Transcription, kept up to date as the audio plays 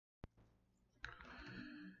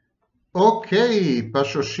Okay,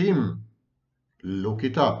 Pashoshim, look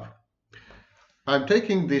it up. I'm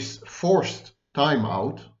taking this forced time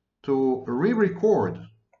out to re-record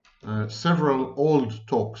several old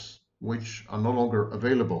talks which are no longer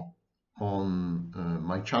available on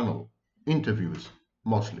my channel, interviews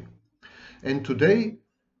mostly. And today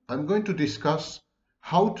I'm going to discuss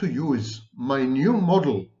how to use my new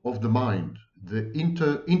model of the mind, the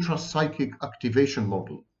Intrapsychic Activation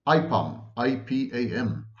Model, IPAM,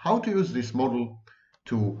 IPAM, how to use this model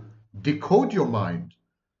to decode your mind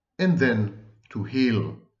and then to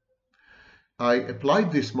heal. I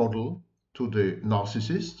applied this model to the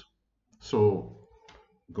narcissist. So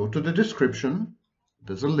go to the description.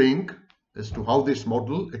 There's a link as to how this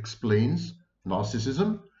model explains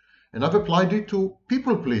narcissism. And I've applied it to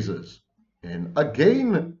people pleasers. And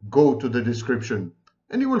again, go to the description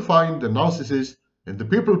and you will find the narcissist and the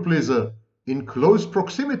people pleaser in close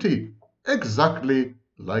proximity, exactly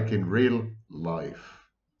like in real life.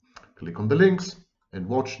 Click on the links and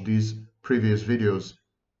watch these previous videos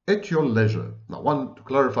at your leisure. Now, to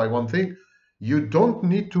clarify one thing, you don't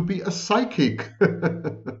need to be a psychic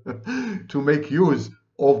to make use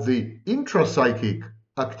of the intrapsychic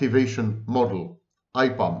activation model,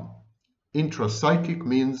 IPAM. Intrapsychic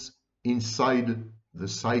means inside the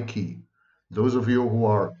psyche. Those of you who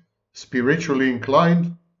are spiritually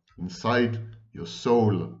inclined, inside your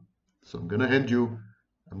soul. So I'm going to hand you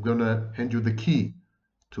the key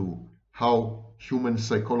to how human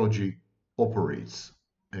psychology operates.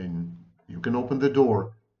 And you can open the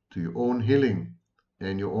door to your own healing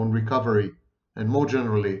and your own recovery, and more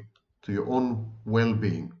generally, to your own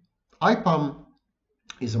well-being. IPAM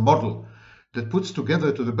is a model that puts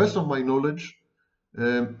together, to the best of my knowledge,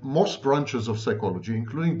 most branches of psychology,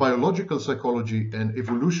 including biological psychology and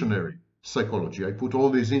evolutionary psychology. I put all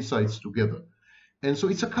these insights together. And so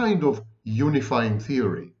it's a kind of unifying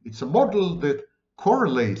theory. It's a model that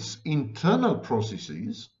correlates internal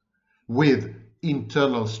processes with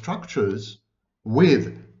internal structures,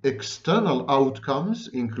 with external outcomes,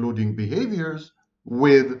 including behaviors,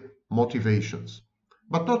 with motivations.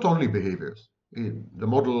 But not only behaviors. The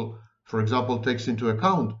model, for example, takes into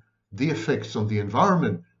account the effects on the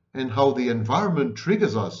environment and how the environment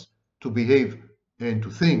triggers us to behave and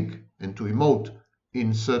to think and to emote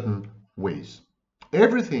in certain ways.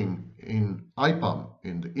 Everything in IPAM,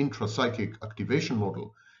 in the intrapsychic activation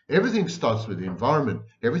model, everything starts with the environment.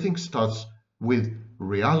 Everything starts with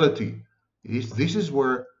reality. This is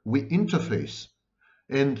where we interface.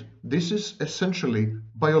 And this is essentially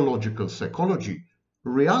biological psychology.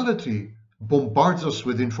 Reality bombards us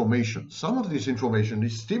with information. Some of this information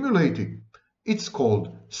is stimulating. It's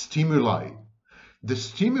called stimuli. The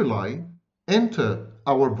stimuli enter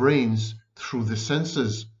our brains through the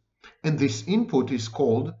senses, and this input is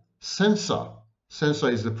called sensa.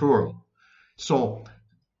 Sensa is the plural. So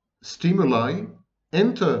stimuli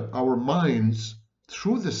enter our minds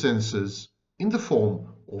through the senses in the form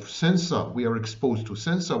of sensa. We are exposed to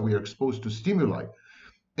sensa, we are exposed to stimuli.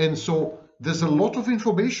 And so there's a lot of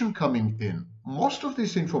information coming in. Most of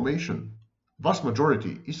this information, vast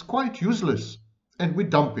majority, is quite useless, and we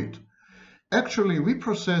dump it. Actually, we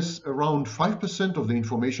process around 5% of the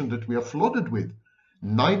information that we are flooded with.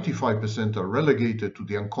 95% are relegated to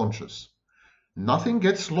the unconscious. Nothing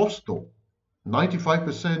gets lost though.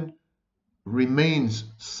 95% remains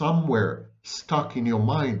somewhere stuck in your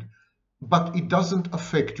mind, but it doesn't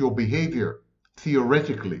affect your behavior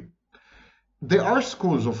theoretically. There are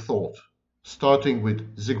schools of thought, starting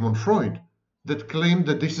with Sigmund Freud, that claim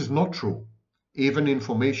that this is not true. Even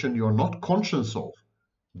information you're not conscious of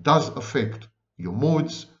does affect your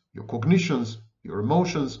moods, your cognitions, your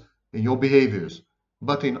emotions, and your behaviors.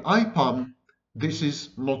 But in IPAM, this is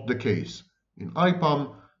not the case. In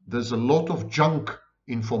IPAM, there's a lot of junk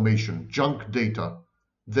information, junk data,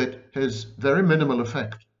 that has very minimal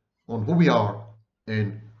effect on who we are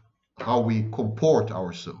and how we comport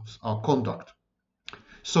ourselves, our conduct.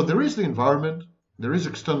 So there is the environment, there is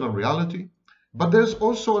external reality, but there's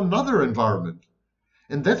also another environment,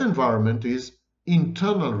 and that environment is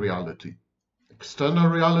internal reality. External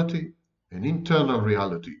reality and internal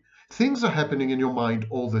reality. Things are happening in your mind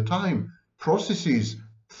all the time. Processes,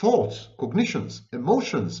 thoughts, cognitions,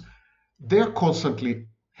 emotions, they're constantly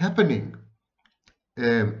happening.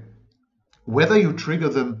 Whether you trigger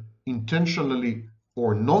them intentionally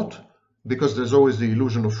or not, because there's always the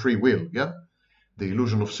illusion of free will, yeah? The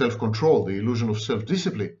illusion of self-control, the illusion of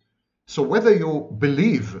self-discipline. So whether you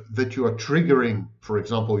believe that you are triggering, for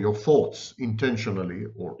example, your thoughts intentionally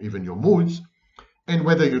or even your moods, and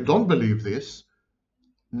whether you don't believe this,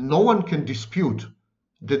 no one can dispute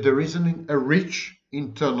that there is a rich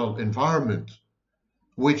internal environment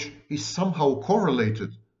which is somehow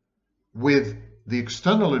correlated with the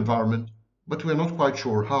external environment, but we're not quite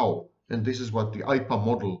sure how. And this is what the IPAM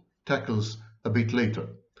model tackles a bit later.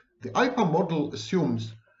 The IPAM model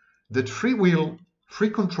assumes that free will,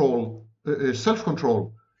 free control,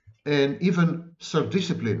 self-control, and even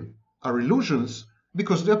self-discipline are illusions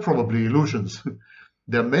because they're probably illusions.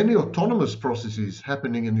 There are many autonomous processes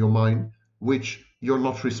happening in your mind which you're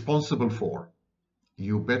not responsible for.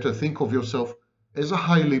 You better think of yourself as a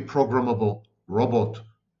highly programmable robot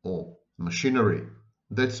or machinery.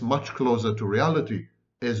 That's much closer to reality,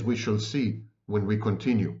 as we shall see when we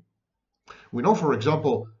continue. We know, for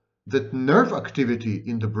example, that nerve activity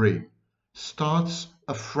in the brain starts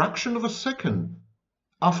a fraction of a second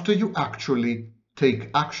after you actually take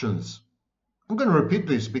actions. I'm going to repeat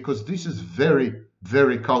this because this is very,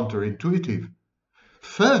 very counterintuitive.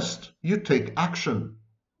 First, you take action.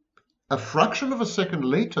 A fraction of a second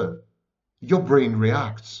later, your brain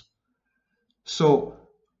reacts. So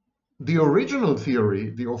the original theory,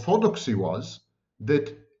 the orthodoxy was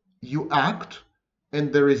that you act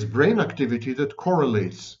and there is brain activity that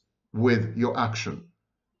correlates with your action.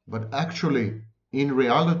 But actually, in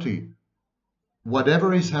reality,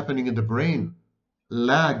 whatever is happening in the brain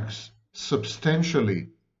lags substantially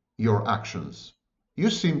your actions. You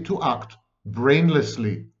seem to act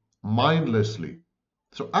brainlessly, mindlessly.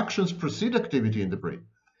 So actions precede activity in the brain.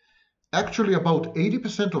 Actually, about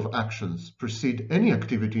 80% of actions precede any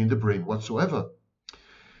activity in the brain whatsoever.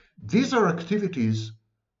 These are activities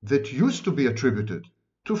that used to be attributed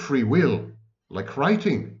to free will, like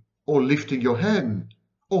writing, or lifting your hand,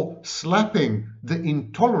 or slapping the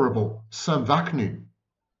intolerable samvaknin,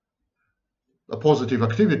 a positive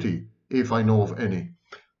activity, if I know of any.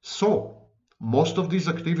 So, most of these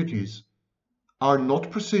activities are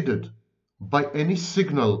not preceded by any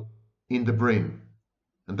signal in the brain.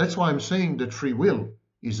 And that's why I'm saying that free will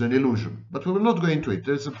is an illusion. But we will not go into it.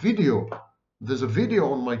 There's a video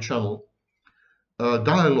on my channel, a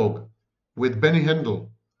dialogue with Benny Handel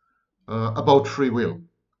about free will.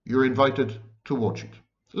 You're invited to watch it.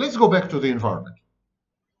 Let's go back to the environment.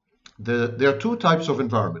 There are two types of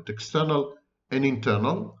environment, external and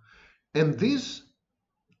internal. And these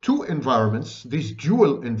two environments, these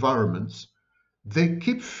dual environments, they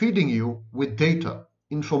keep feeding you with data,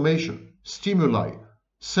 information, stimuli,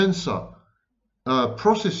 sensor,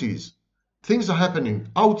 processes. Things are happening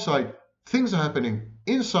outside, things are happening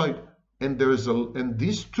inside, and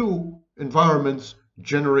these two environments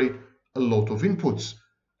generate a lot of inputs.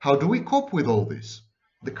 How do we cope with all this?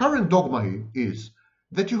 The current dogma is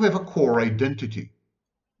that you have a core identity.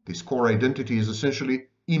 This core identity is essentially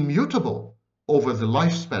immutable over the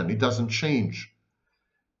lifespan. It doesn't change.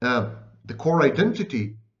 The core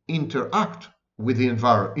identity interacts with the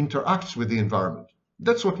environment.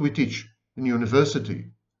 That's what we teach in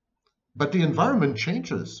university. But the environment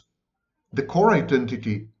changes. The core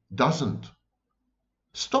identity doesn't.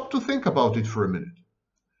 Stop to think about it for a minute.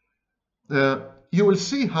 You will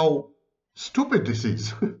see how stupid this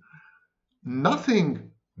is.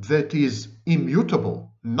 Nothing that is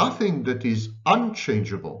immutable, nothing that is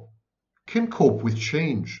unchangeable can cope with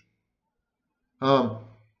change.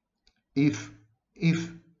 If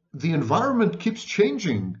the environment keeps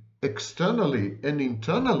changing externally and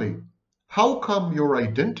internally, how come your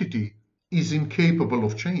identity is incapable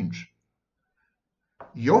of change?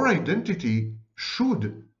 Your identity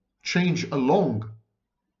should change along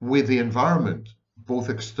with the environment, both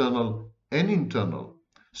external and internal.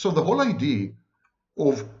 So the whole idea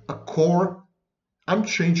of a core,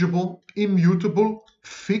 unchangeable, immutable,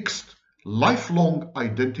 fixed, lifelong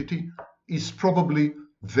identity is probably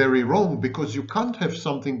very wrong, because you can't have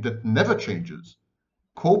something that never changes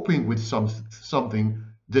coping with something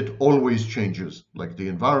that always changes, like the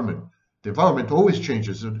environment. The environment always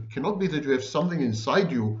changes. It cannot be that you have something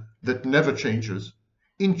inside you that never changes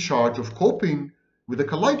in charge of coping with a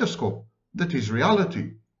kaleidoscope that is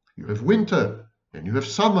reality. You have winter and you have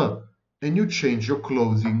summer, and you change your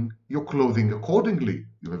clothing accordingly.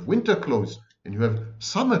 You have winter clothes and you have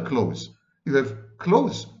summer clothes. You have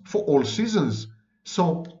clothes for all seasons.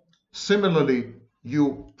 So similarly,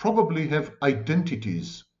 you probably have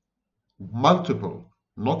identities, multiple,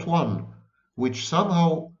 not one, which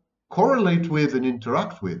somehow correlate with and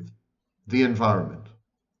interact with the environment.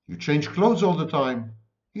 You change clothes all the time.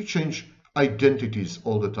 You change identities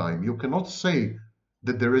all the time. You cannot say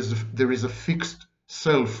that there is a fixed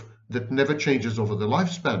self that never changes over the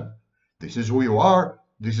lifespan. This is who you are.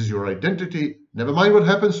 This is your identity. Never mind what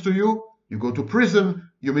happens to you. You go to prison.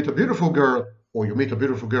 You meet a beautiful girl, or you meet a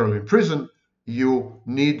beautiful girl in prison. You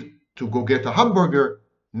need to go get a hamburger.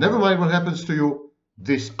 Never mind what happens to you.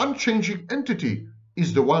 This unchanging entity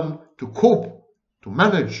is the one to cope, to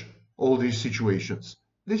manage all these situations.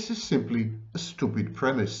 This is simply a stupid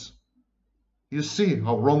premise. You see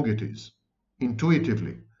how wrong it is,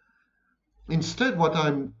 intuitively. Instead, what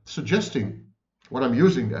I'm suggesting, what I'm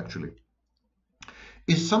using actually,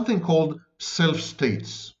 is something called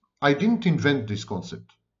self-states. I didn't invent this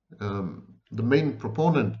concept. The main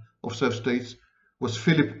proponent of self-states was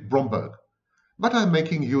Philip Bromberg, but I'm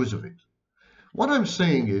making use of it. What I'm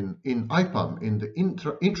saying in IPAM, in the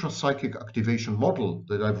intrapsychic activation model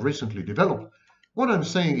that I've recently developed, what I'm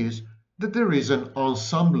saying is that there is an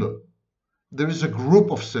ensemble, there is a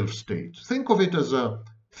group of self-states. Think of it as a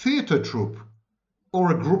theater troupe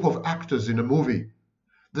or a group of actors in a movie.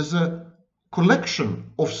 There's a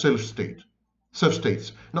collection of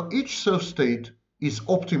self-states. Now, each self-state is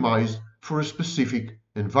optimized for a specific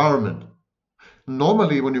environment.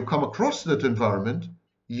 Normally, when you come across that environment,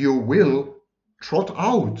 you will trot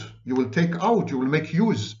out, you will take out, you will make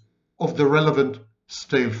use of the relevant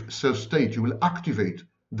self-state. You will activate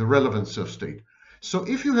the relevant self-state. So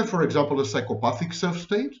if you have, for example, a psychopathic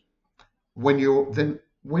self-state, when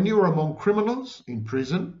you're among criminals in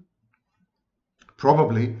prison,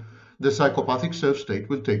 probably the psychopathic self-state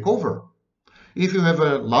will take over. If you have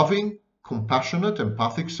a loving, compassionate,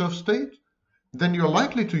 empathic self-state, then you're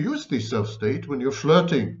likely to use this self-state when you're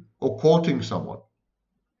flirting or courting someone.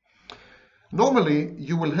 Normally,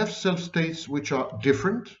 you will have self-states which are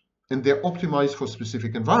different and they're optimized for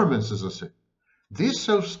specific environments, as I said. These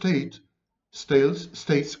self-states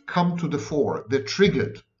come to the fore. They're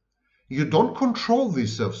triggered. You don't control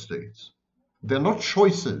these self-states. They're not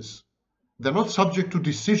choices. They're not subject to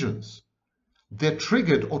decisions. They're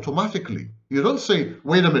triggered automatically. You don't say,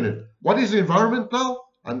 wait a minute, what is the environment now?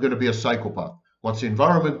 I'm going to be a psychopath. What's the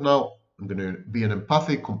environment now? I'm going to be an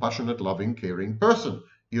empathic, compassionate, loving, caring person.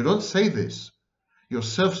 You don't say this. Your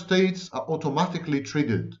self-states are automatically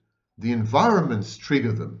triggered. The environments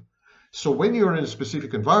trigger them. So when you're in a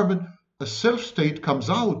specific environment, a self-state comes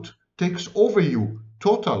out, takes over you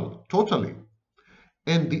totally.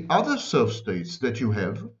 And the other self-states that you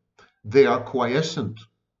have, they are quiescent.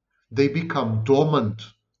 They become dormant,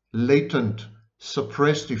 latent,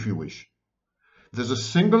 suppressed, if you wish. There's a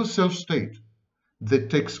single self-state that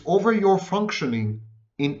takes over your functioning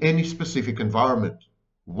in any specific environment.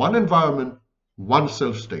 One environment, one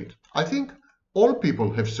self-state. I think all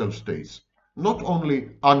people have self-states, not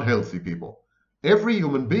only unhealthy people. Every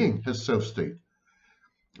human being has self-state.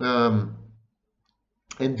 And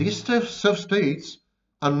these self-states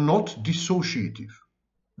are not dissociative.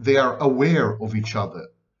 They are aware of each other.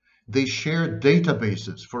 They share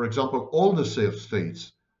databases. For example, all the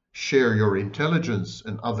self-states share your intelligence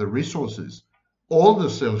and other resources. All the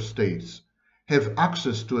self-states have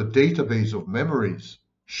access to a database of memories,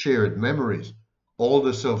 shared memories. All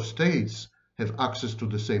the self-states have access to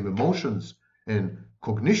the same emotions and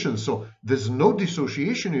cognition. So there's no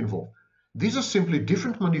dissociation involved. These are simply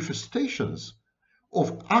different manifestations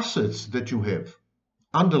of assets that you have,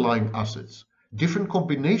 underlying assets, different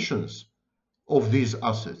combinations of these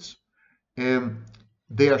assets.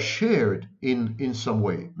 They are shared in some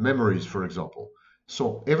way, memories, for example.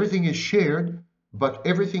 So everything is shared, but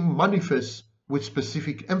everything manifests with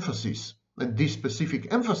specific emphasis. And these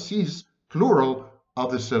specific emphases, plural, are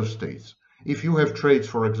the self-states. If you have traits,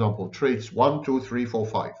 for example, traits 1, 2, 3, 4,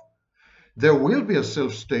 5, there will be a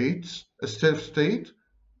self-state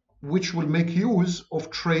which will make use of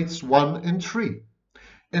traits 1 and 3.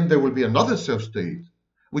 And there will be another self-state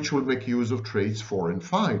which will make use of traits 4 and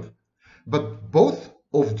 5. But both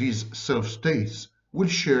of these self-states will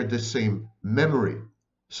share the same memory.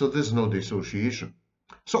 So there's no dissociation.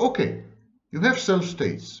 So, okay, you have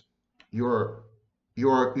self-states. You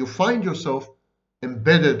find yourself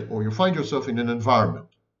embedded, or you find yourself in an environment.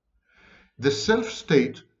 The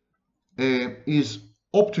self-state is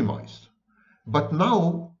optimized. But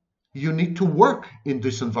now you need to work in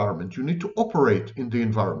this environment. You need to operate in the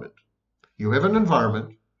environment. You have an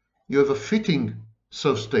environment. You have a fitting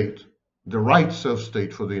self-state, the right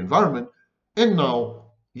self-state for the environment, and now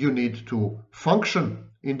you need to function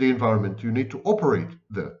in the environment. You need to operate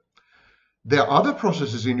there. There are other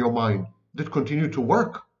processes in your mind that continue to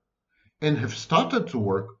work and have started to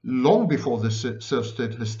work long before the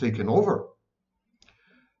self-state has taken over.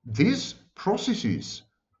 These processes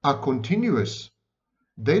are continuous.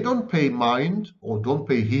 They don't pay mind or don't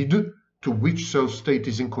pay heed to which self-state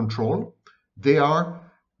is in control. They are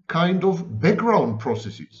kind of background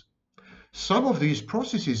processes. Some of these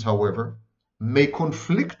processes, however, may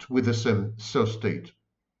conflict with the same self-state.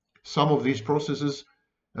 Some of these processes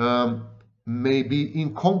may be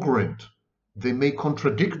incongruent. They may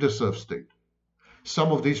contradict the self-state.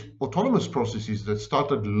 Some of these autonomous processes that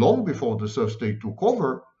started long before the self-state took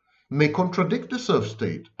over may contradict the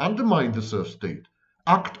self-state, undermine the self-state,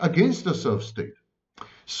 act against the self-state.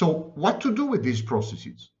 So what to do with these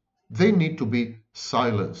processes? They need to be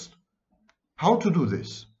silenced. How to do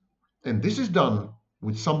this? And this is done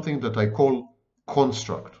with something that I call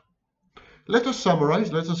construct. Let us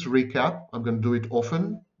summarize, let us recap. I'm going to do it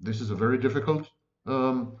often. This is a very difficult,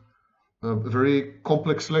 very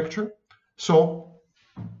complex lecture. So,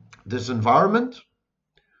 this environment,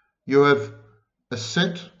 you have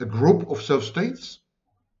a group of self-states.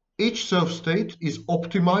 Each self-state is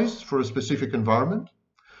optimized for a specific environment.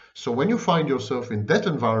 So when you find yourself in that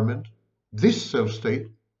environment, this self-state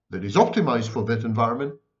that is optimized for that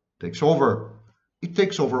environment takes over. It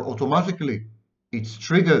takes over automatically. It's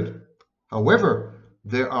triggered. However,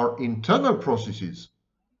 there are internal processes,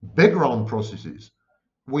 background processes,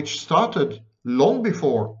 which started long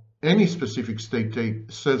before any specific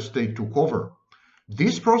self-state took over.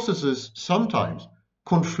 These processes sometimes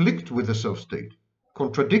conflict with the self-state,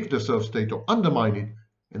 contradict the self-state or undermine it,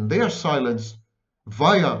 and they are silenced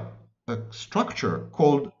via a structure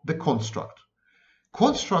called the construct.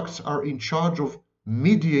 Constructs are in charge of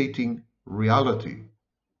mediating reality.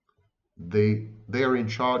 They are in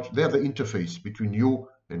charge, they are the interface between you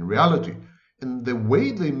and reality. And the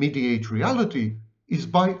way they mediate reality is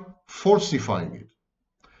by falsifying it.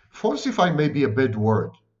 Falsify may be a bad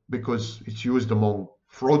word because it's used among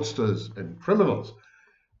fraudsters and criminals.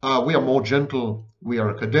 We are more gentle, we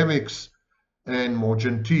are academics, and more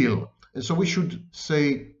genteel. And so we should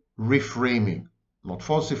say reframing, not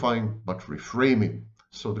falsifying, but reframing.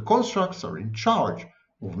 So the constructs are in charge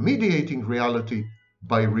of mediating reality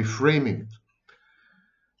by reframing it.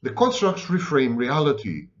 The constructs reframe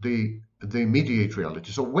reality, they mediate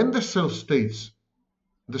reality. So when the self-states,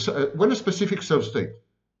 when a specific self-state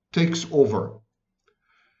takes over,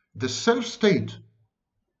 the self-state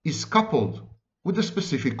is coupled with a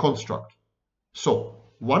specific construct. So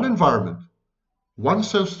one environment, one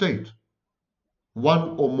self-state,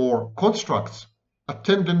 one or more constructs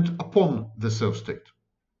attendant upon the self-state.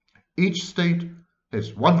 Each state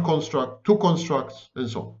has one construct, two constructs, and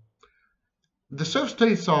so on. The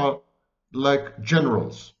self-states are like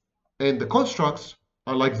generals, and the constructs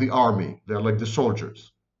are like the army, they're like the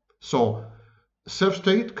soldiers. So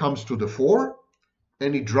self-state comes to the fore,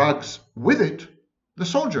 and it drags with it the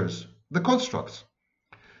soldiers, the constructs.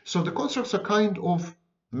 So the constructs are kind of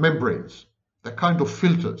membranes, they're kind of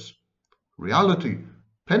filters. Reality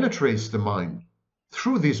penetrates the mind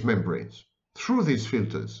through these membranes, through these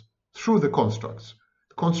filters, through the constructs.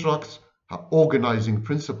 Constructs are organizing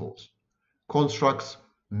principles. Constructs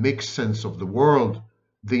make sense of the world.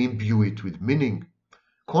 They imbue it with meaning.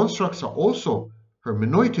 Constructs are also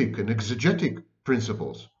hermeneutic and exegetic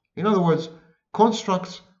principles. In other words,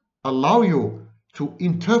 constructs allow you to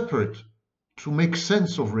interpret, to make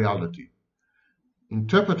sense of reality.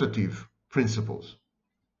 Interpretative principles.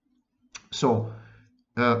 So,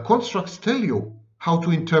 constructs tell you how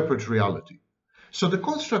to interpret reality. So the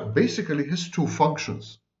construct basically has two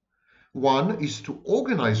functions. One is to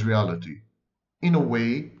organize reality in a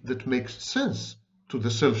way that makes sense to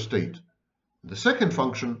the self-state. The second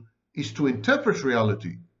function is to interpret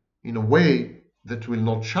reality in a way that will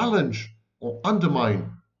not challenge or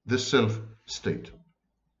undermine the self-state.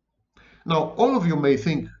 Now, all of you may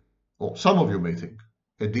think, or some of you may think,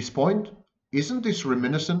 at this point, isn't this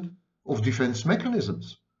reminiscent of defense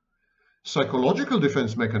mechanisms? Psychological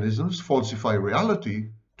defense mechanisms falsify reality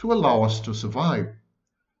to allow us to survive.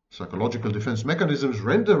 Psychological defense mechanisms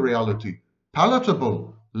render reality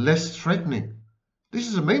palatable, less threatening. This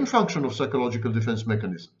is the main function of psychological defense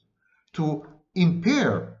mechanisms, to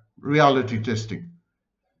impair reality testing,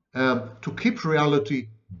 to keep reality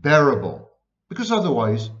bearable, because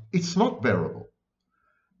otherwise it's not bearable.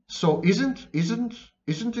 So isn't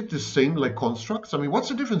it the same like constructs? I mean, what's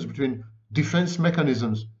the difference between defense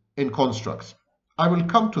mechanisms and constructs? I will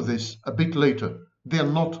come to this a bit later. They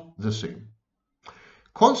are not the same.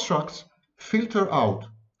 Constructs filter out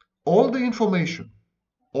all the information,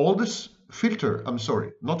 all this filter, I'm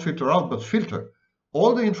sorry, not filter out, but filter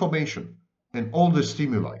all the information and all the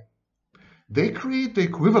stimuli. They create the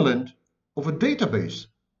equivalent of a database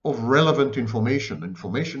of relevant information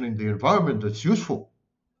in the environment that's useful.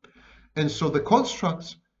 And so the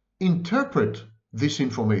constructs interpret this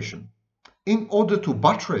information in order to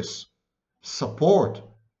buttress, support,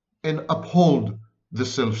 and uphold the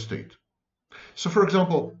self-state. So for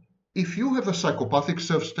example, if you have a psychopathic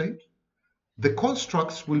self-state, the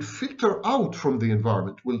constructs will filter out from the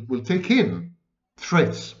environment, will take in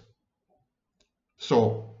threats.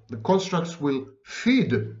 So the constructs will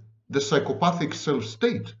feed the psychopathic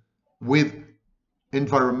self-state with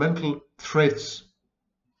environmental threats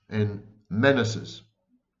and menaces.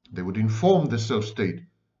 They would inform the self-state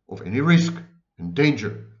of any risk and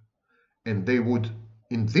danger, and they would,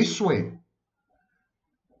 in this way,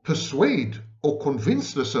 persuade or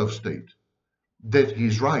convince the self-state that he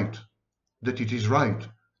is right, that it is right.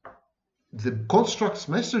 The construct's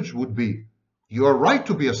message would be, you are right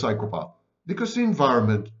to be a psychopath because the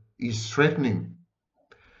environment is threatening.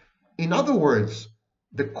 In other words,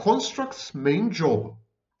 the construct's main job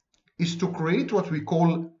is to create what we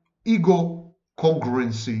call ego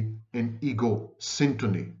congruency and ego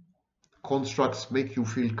syntony. Constructs make you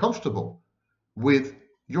feel comfortable with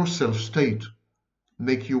your self-state,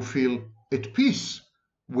 make you feel at peace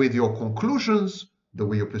with your conclusions, the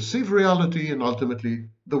way you perceive reality, and ultimately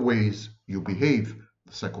the ways you behave.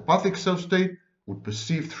 The psychopathic self-state would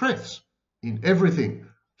perceive threats in everything.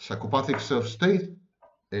 Psychopathic self-state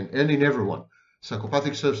and in everyone.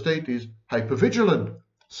 Psychopathic self-state is hypervigilant,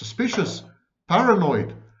 suspicious,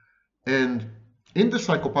 paranoid, and in the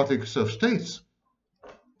psychopathic self-state,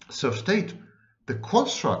 the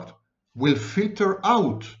construct will filter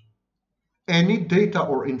out any data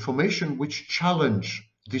or information which challenge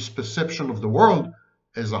this perception of the world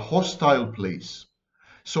as a hostile place.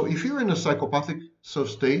 So if you're in a psychopathic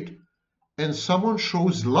self-state and someone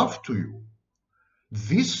shows love to you,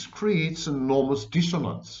 this creates enormous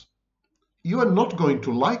dissonance. You are not going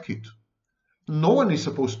to like it. No one is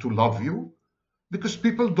supposed to love you because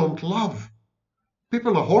people don't love.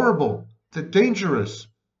 People are horrible, they're dangerous,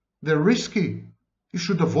 they're risky. You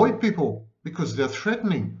should avoid people because they're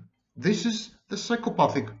threatening. This is the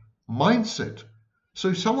psychopathic mindset. So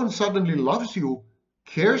if someone suddenly loves you,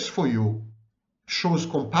 cares for you, shows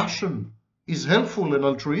compassion, is helpful and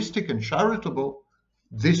altruistic and charitable,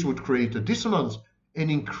 this would create a dissonance and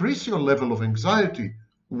increase your level of anxiety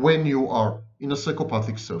when you are in a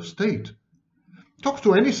psychopathic self-state. Talk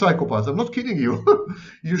to any psychopath, I'm not kidding you.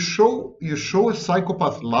 You show a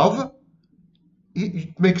psychopath love,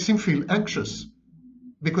 it makes him feel anxious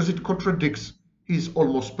because it contradicts his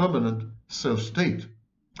almost permanent self-state.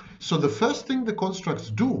 So the first thing the constructs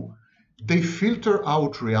do, they filter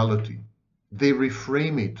out reality, they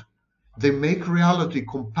reframe it, they make reality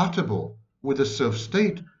compatible with the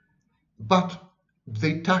self-state, but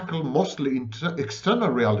they tackle mostly external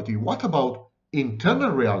reality. What about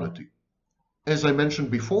internal reality? As I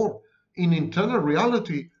mentioned before, in internal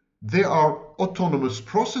reality, there are autonomous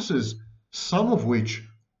processes, some of which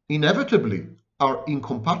inevitably are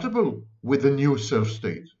incompatible with the new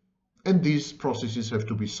self-state. And these processes have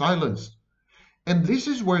to be silenced. And this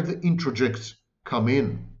is where the introjects come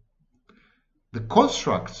in. The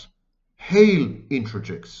constructs hail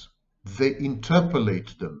introjects. They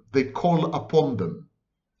interpolate them. They call upon them.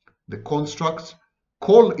 The constructs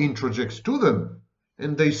call introjects to them,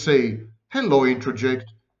 and they say, hello, introject,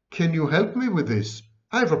 can you help me with this?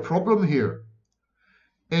 I have a problem here.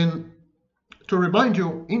 And to remind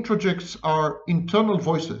you, introjects are internal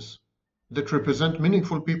voices that represent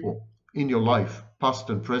meaningful people in your life, past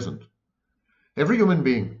and present. Every human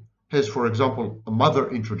being has, for example, a mother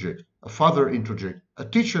introject, a father introject, a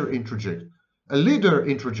teacher introject, a leader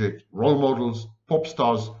introject, role models, pop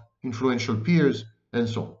stars, influential peers, and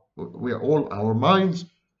so on. We are all, our minds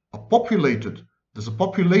are populated. There's a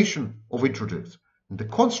population of introjects. And the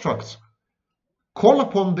constructs call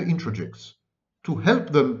upon the introjects to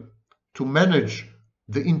help them to manage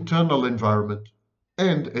the internal environment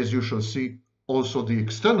and, as you shall see, also the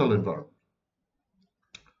external environment.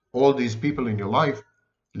 All these people in your life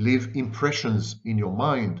leave impressions in your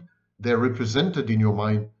mind. They're represented in your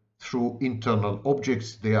mind through internal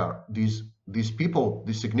objects. They are these people,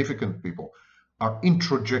 these significant people, are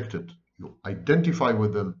introjected. You identify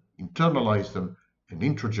with them, internalize them, and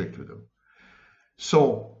introject with them.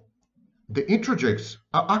 So the introjects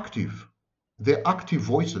are active. They're active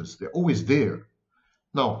voices. They're always there.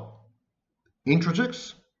 Now,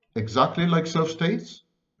 introjects, exactly like self-states,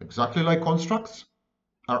 exactly like constructs,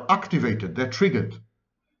 are activated. They're triggered.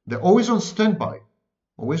 They're always on standby,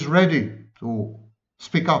 always ready to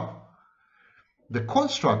speak up. The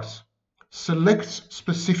constructs select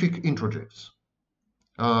specific introjects.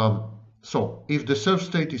 So if the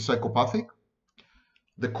self-state is psychopathic,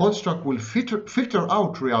 the construct will filter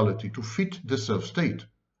out reality to fit the self-state.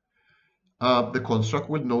 The construct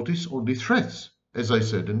will notice only threats, as I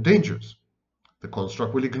said, and dangers. The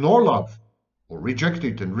construct will ignore love, or reject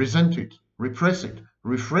it and resent it, repress it,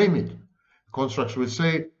 reframe it. Constructs will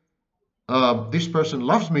say, this person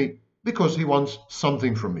loves me because he wants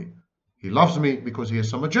something from me. He loves me because he has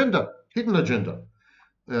some agenda, hidden agenda.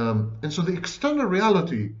 And so the external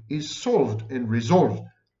reality is solved and resolved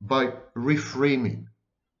by reframing.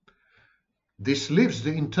 This leaves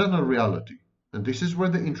the internal reality, and this is where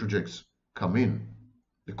the introjects come in.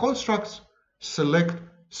 The constructs select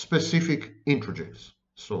specific introjects.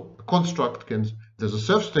 So a construct there's a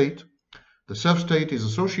self-state. The self-state is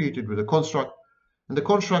associated with a construct, and the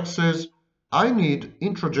construct says, I need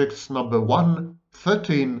introjects number 1,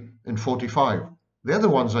 13, and 45. They're the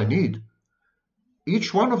ones I need.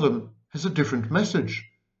 Each one of them has a different message.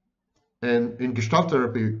 And in Gestalt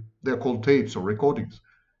therapy, they're called tapes or recordings.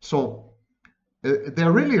 So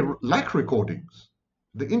they're really like recordings.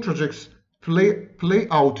 The introjects play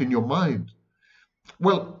out in your mind.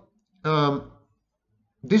 Well,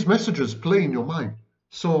 these messages play in your mind.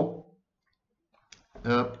 So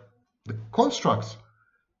the constructs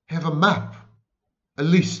have a map, a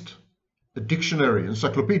list, a dictionary,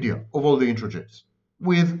 encyclopedia of all the introjects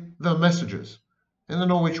with the messages, and I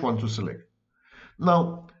know which one to select.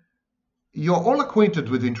 Now, you're all acquainted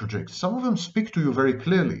with introjects. Some of them speak to you very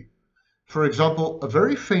clearly. For example, a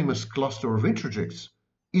very famous cluster of introjects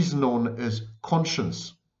is known as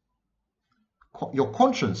conscience. Your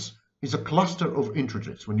conscience is a cluster of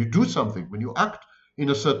introjects. When you do something, when you act in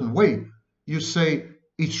a certain way, you say,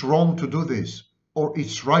 it's wrong to do this, or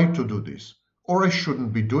it's right to do this, or I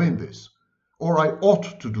shouldn't be doing this, or I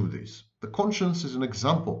ought to do this. The conscience is an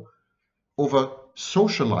example of a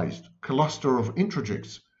socialized cluster of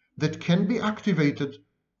introjects that can be activated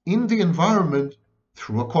in the environment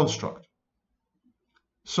through a construct.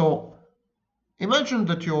 So imagine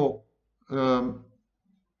that your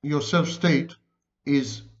self-state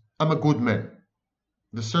is, I'm a good man,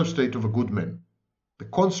 the self-state of a good man. The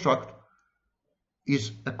construct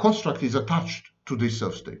is attached to this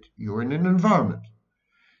self-state. You're in an environment,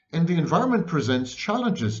 and the environment presents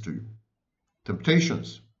challenges to you,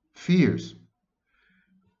 temptations, fears,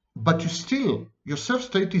 but your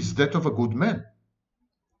self-state is that of a good man.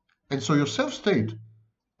 And so your self-state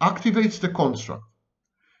activates the construct,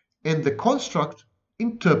 and the construct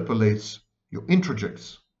interpolates your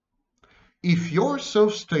introjects. If your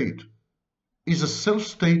self-state is a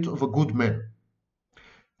self-state of a good man,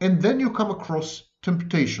 and then you come across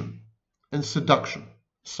temptation and seduction,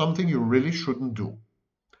 something you really shouldn't do,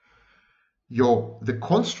 the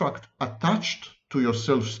construct attached to your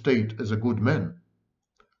self-state as a good man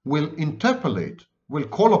will interpolate, will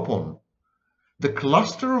call upon the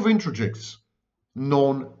cluster of introjects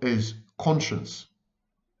known as conscience.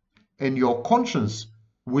 And your conscience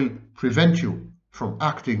will prevent you from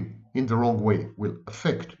acting in the wrong way, will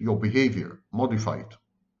affect your behavior, modify it.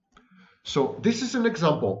 So this is an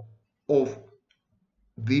example of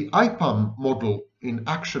the IPAM model in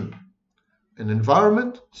action. An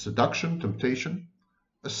environment, seduction, temptation.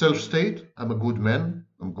 A self-state, I'm a good man,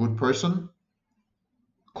 I'm a good person.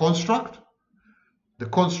 Construct. The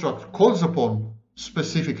construct calls upon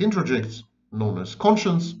specific introjects known as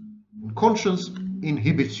conscience. And conscience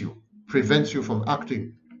inhibits you, prevents you from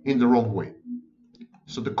acting in the wrong way.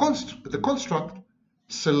 So the construct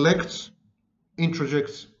selects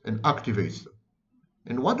introjects and activates them.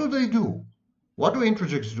 And what do they do? What do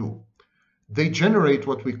introjects do? They generate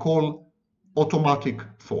what we call automatic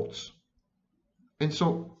thoughts. And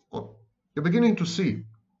so you're beginning to see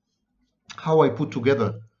how I put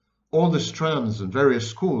together all the strands and various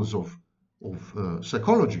schools of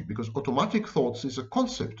psychology, because automatic thoughts is a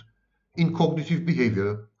concept in cognitive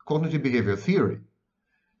behavior theory.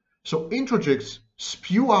 So introjects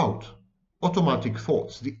spew out automatic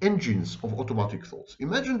thoughts, the engines of automatic thoughts.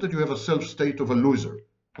 Imagine that you have a self-state of a loser,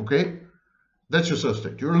 okay? That's your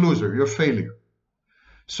self-state. You're a loser, you're a failure.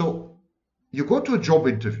 So you go to a job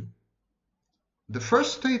interview. The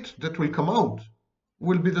first state that will come out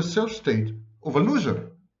will be the self-state of a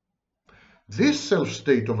loser. This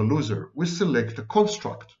self-state of a loser will select a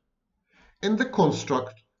construct, and the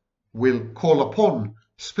construct will call upon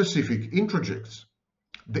specific introjects.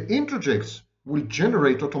 The introjects will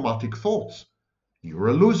generate automatic thoughts. You're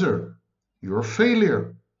a loser. You're a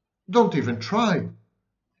failure. Don't even try.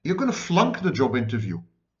 You're going to flunk the job interview.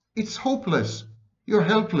 It's hopeless. You're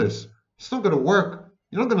helpless. It's not going to work.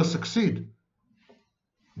 You're not going to succeed.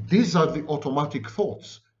 These are the automatic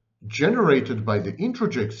thoughts generated by the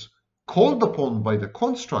introjects, called upon by the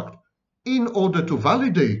construct in order to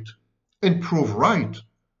validate and prove right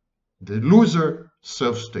the loser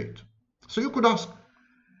self-state. So you could ask,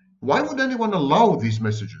 why would anyone allow these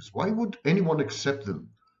messages? Why would anyone accept them?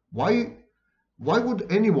 Why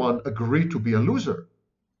would anyone agree to be a loser?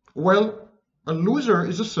 Well, a loser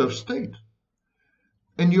is a self-state,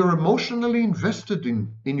 and you're emotionally invested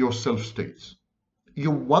in your self-states.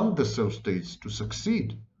 You want the self-states to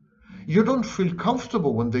succeed. You don't feel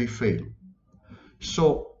comfortable when they fail.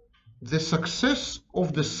 So the success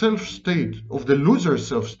of the self-state, of the loser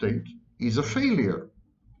self-state, is a failure.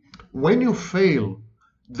 When you fail,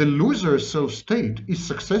 the loser self-state is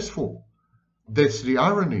successful. That's the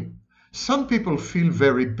irony. Some people feel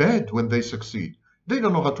very bad when they succeed. They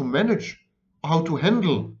don't know how to manage, how to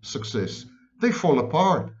handle success. They fall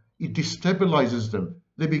apart. It destabilizes them.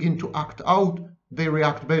 They begin to act out. They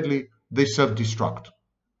react badly. They self-destruct.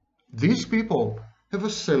 These people have a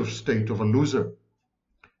self-state of a loser.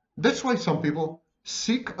 That's why some people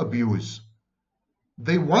seek abuse.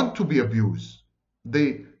 They want to be abused.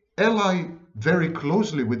 They ally very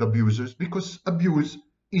closely with abusers because abuse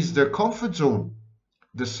is their comfort zone.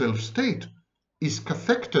 The self-state is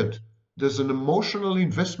affected. There's an emotional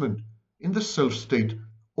investment in the self-state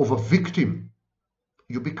of a victim.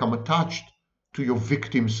 You become attached to your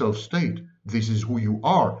victim self-state. This is who you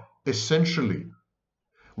are, essentially.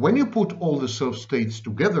 When you put all the self-states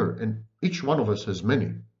together, and each one of us has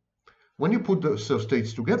many, when you put the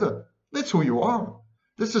self-states together, that's who you are.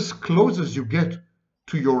 That's as close as you get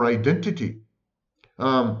to your identity.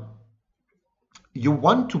 You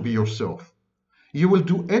want to be yourself. You will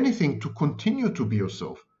do anything to continue to be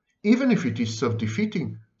yourself, even if it is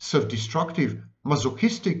self-defeating, self-destructive,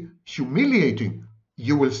 masochistic, humiliating.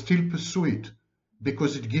 You will still pursue it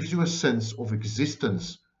because it gives you a sense of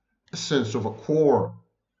existence, a sense of a core.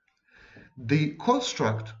 The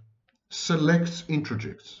construct selects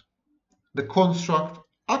introjects. The construct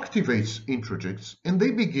activates introjects, and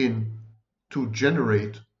they begin to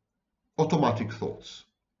generate automatic thoughts.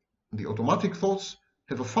 The automatic thoughts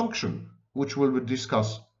have a function which we will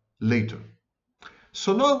discuss later.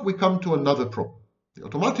 So now we come to another problem. The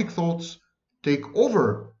automatic thoughts take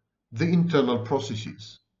over the internal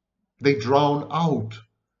processes. They drown out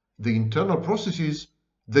the internal processes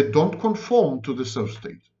that don't conform to the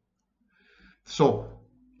self-state. So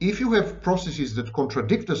if you have processes that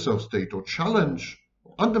contradict the self-state or challenge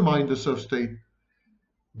or undermine the self-state,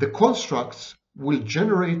 the constructs will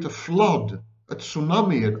generate a flood, a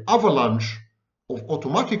tsunami, an avalanche of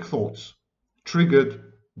automatic thoughts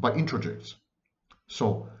triggered by introjects.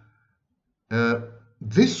 So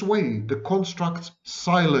this way the constructs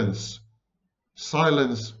silence,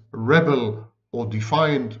 rebel, or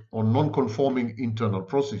defiant or non-conforming internal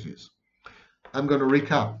processes. I'm going to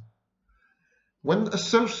recap. When a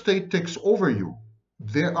self-state takes over you,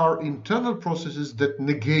 there are internal processes that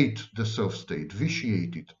negate the self-state,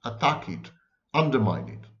 vitiate it, attack it, undermine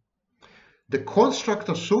it. The construct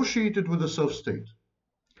associated with the self-state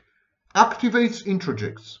activates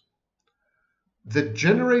introjects that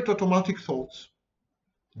generate automatic thoughts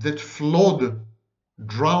that flood,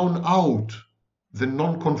 drown out the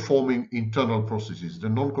non-conforming internal processes, the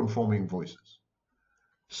non-conforming voices.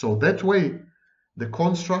 So that way, the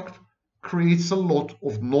construct creates a lot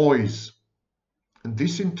of noise. And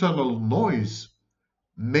this internal noise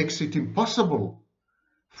makes it impossible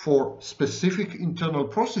for specific internal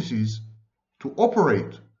processes to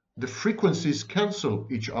operate. The frequencies cancel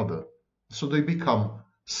each other, so they become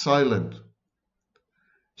silent.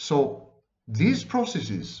 So these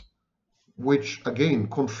processes, which again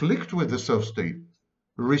conflict with the self-state,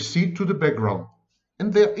 recede to the background,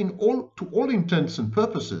 and they're to all intents and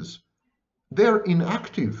purposes, they're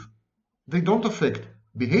inactive. They don't affect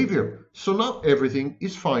behavior. So now everything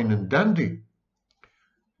is fine and dandy.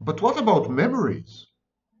 But what about memories?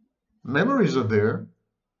 Memories are there.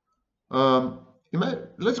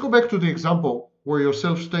 Let's go back to the example where your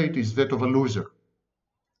self-state is that of a loser.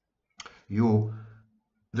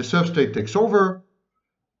 The self-state takes over,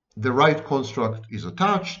 the right construct is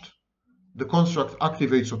attached, the construct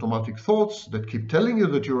activates automatic thoughts that keep telling you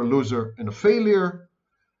that you're a loser and a failure.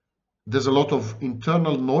 There's a lot of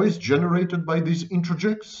internal noise generated by these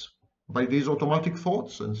introjects, by these automatic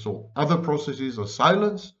thoughts, and so other processes are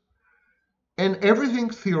silenced. And everything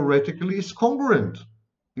theoretically is congruent.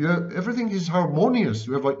 Everything is harmonious.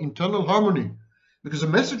 You have an internal harmony because the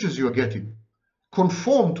messages you are getting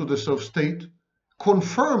conform to the self-state,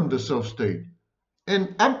 confirm the self-state,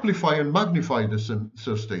 and amplify and magnify the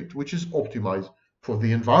self-state, which is optimized for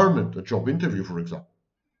the environment, a job interview, for example.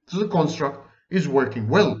 So the construct is working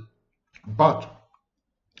well, but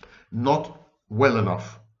not well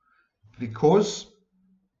enough, because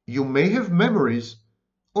you may have memories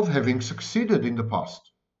of having succeeded in the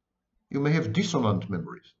past. You may have dissonant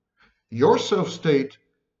memories. Your self-state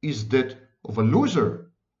is that of a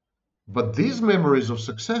loser, but these memories of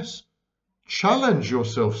success challenge your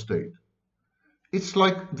self-state. It's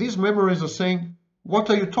like these memories are saying, what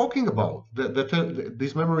are you talking about?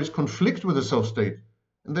 These memories conflict with the self-state.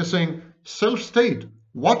 And they're saying, self-state,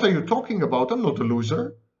 what are you talking about? I'm not a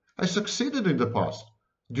loser. I succeeded in the past.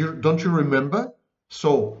 Don't you remember?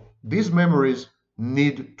 So these memories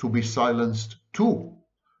need to be silenced too,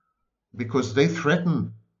 because they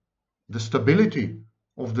threaten the stability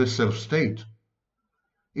of the self-state.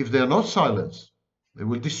 If they are not silenced, they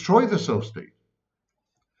will destroy the self-state.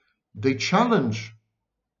 They challenge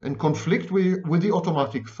and conflict with the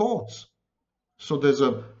automatic thoughts. So there's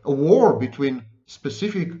a war between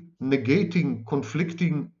specific, negating,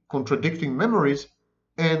 conflicting, contradicting memories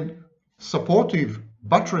and supportive,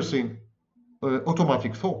 buttressing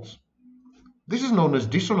automatic thoughts. This is known as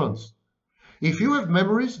dissonance. If you have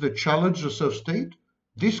memories that challenge the self-state,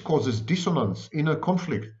 this causes dissonance, inner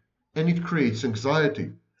conflict, and it creates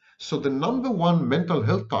anxiety. So the number one mental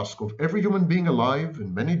health task of every human being alive,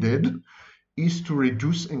 and many dead, is to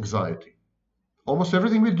reduce anxiety. Almost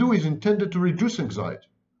everything we do is intended to reduce anxiety.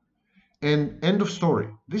 And end of story.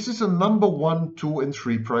 This is a number 1, 2, and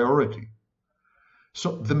 3 priority.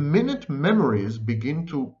 So the minute memories begin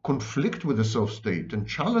to conflict with the self-state and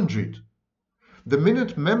challenge it, the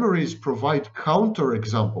minute memories provide counter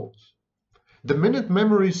examples, the minute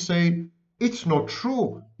memories say, it's not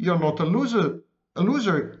true, you're not a loser,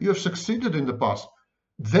 you have succeeded in the past,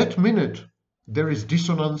 that minute there is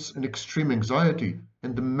dissonance and extreme anxiety,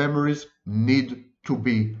 and the memories need to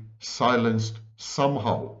be silenced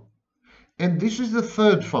somehow. And this is the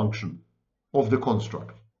third function of the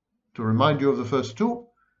construct. To remind you of the first two,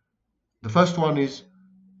 the first one is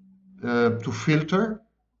to filter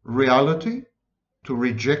reality, to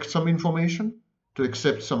reject some information, to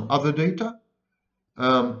accept some other data,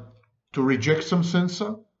 to reject some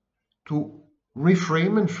sensor, to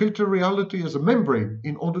reframe and filter reality as a membrane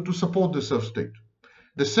in order to support the self-state.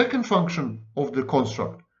 The second function of the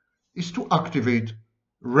construct is to activate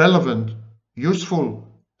relevant, useful,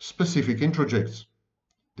 specific introjects.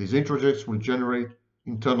 These introjects will generate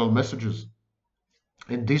internal messages,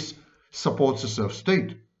 and this supports the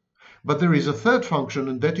self-state. But there is a third function,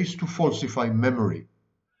 and that is to falsify memory,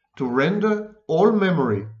 to render all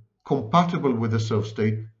memory compatible with the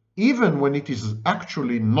self-state, even when it is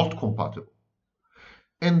actually not compatible.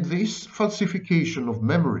 And this falsification of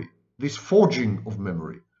memory, this forging of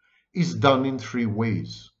memory, is done in 3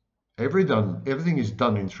 ways. Everything is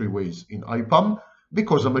done in 3 ways in IPAM,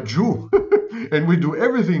 because I'm a Jew, and we do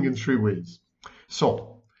everything in 3 ways.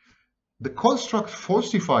 So, the construct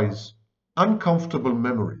falsifies uncomfortable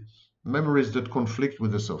memories that conflict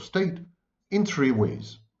with the self-state, in 3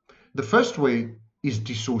 ways. The first way is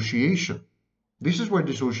dissociation. This is where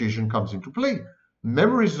dissociation comes into play.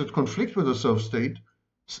 Memories that conflict with the self-state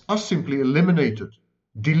are simply eliminated,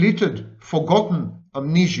 deleted, forgotten,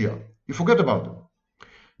 amnesia. You forget about them.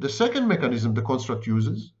 The second mechanism the construct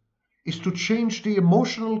uses is to change the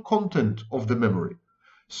emotional content of the memory.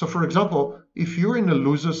 So, for example, if you're in a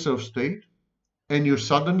loser self-state and you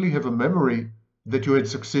suddenly have a memory that you had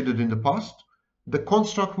succeeded in the past, the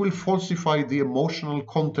construct will falsify the emotional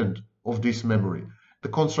content of this memory. The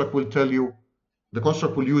construct will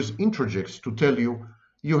use introjects to tell you,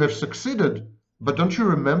 you have succeeded, but don't you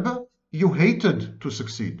remember? You hated to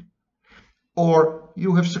succeed. Or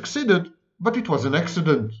you have succeeded, but it was an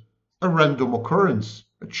accident, a random occurrence,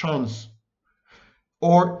 a chance.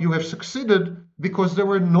 Or you have succeeded because there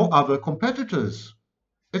were no other competitors,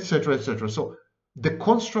 etc., etc. So the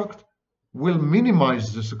construct will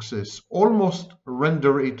minimize the success, almost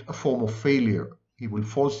render it a form of failure. He will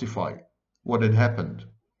falsify what had happened.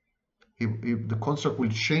 The construct will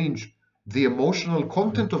change the emotional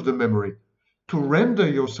content of the memory to render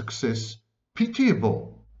your success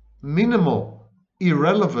pitiable, minimal,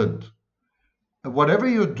 irrelevant. Whatever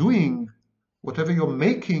you're doing, whatever you're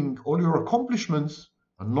making, all your accomplishments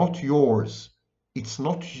are not yours. It's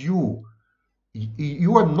not you.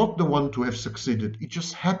 You are not the one to have succeeded. It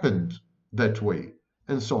just happened that way,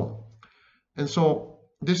 and so on. And so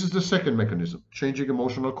this is the second mechanism, changing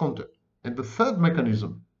emotional content. And the third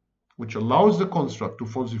mechanism, which allows the construct to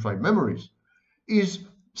falsify memories, is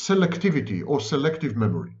selectivity or selective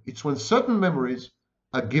memory. It's when certain memories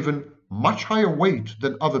are given much higher weight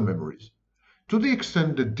than other memories, to the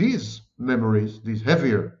extent that these memories, these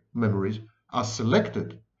heavier memories, are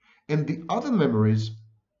selected, and the other memories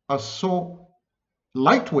are so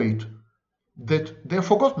lightweight that they're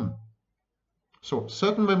forgotten. So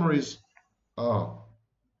certain memories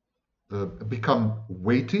become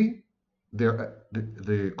weighty.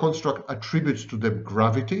 The construct attributes to them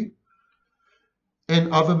gravity,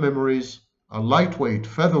 and other memories are lightweight,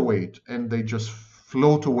 featherweight, and they just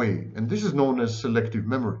float away. And this is known as selective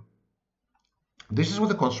memory. This is what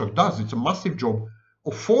the construct does. It's a massive job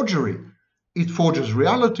of forgery. It forges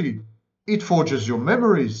reality. It forges your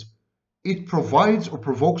memories. It provides or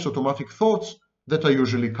provokes automatic thoughts that are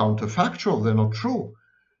usually counterfactual. They're not true.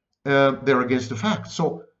 They're against the facts.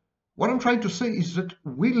 So What I'm trying to say is that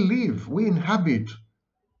we inhabit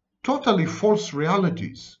totally false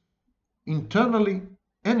realities, internally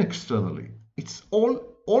and externally. It's all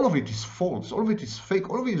of it is false, all of it is fake,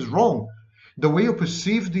 all of it is wrong. The way you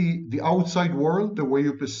perceive the outside world, the way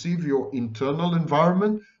you perceive your internal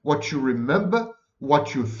environment, what you remember,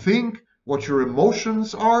 what you think, what your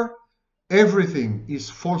emotions are, everything is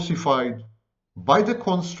falsified by the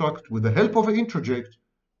construct with the help of an introject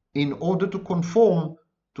in order to conform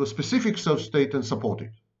to a specific self-state and support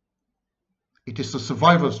it. It is a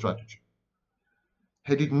survival strategy.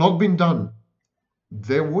 Had it not been done,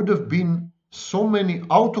 there would have been so many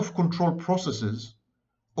out-of-control processes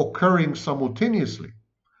occurring simultaneously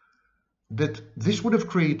that this would have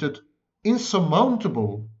created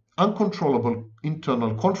insurmountable, uncontrollable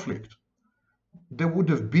internal conflict. There would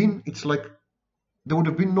have been, it's like there would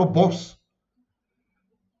have been no boss.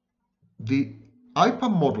 The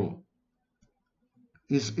IPAM model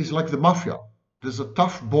is like the mafia. There's a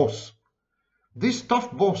tough boss. This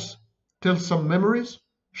tough boss tells some memories,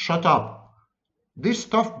 shut up. This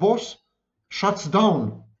tough boss shuts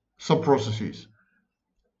down some processes.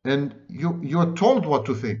 And you're told what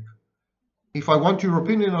to think. If I want your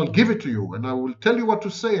opinion, I'll give it to you, and I will tell you what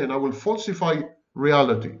to say, and I will falsify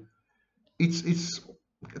reality. It's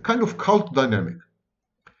a kind of cult dynamic.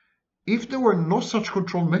 If there were no such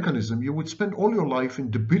control mechanism, you would spend all your life in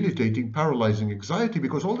debilitating, paralyzing anxiety,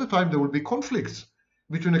 because all the time there would be conflicts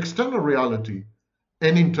between external reality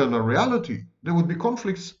and internal reality. There would be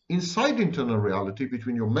conflicts inside internal reality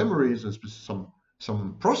between your memories and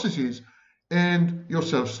some processes and your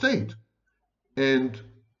self-state, and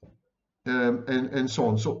so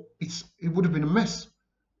on. So it would have been a mess.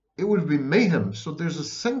 It would have been mayhem. So there's a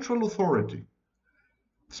central authority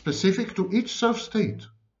specific to each self-state.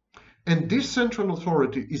 And this central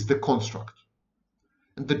authority is the construct.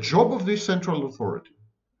 And the job of this central authority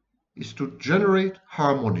is to generate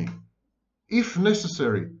harmony, if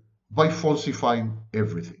necessary, by falsifying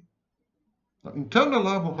everything. Now, internal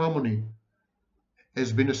harmony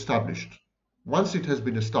has been established. Once it has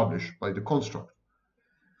been established by the construct,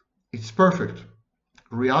 it's perfect.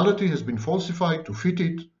 Reality has been falsified to fit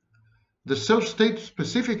it. The self-state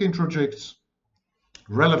specific introjects,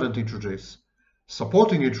 relevant introjects,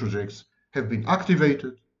 supporting introjects have been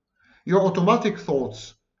activated. Your automatic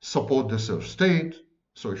thoughts support the self-state.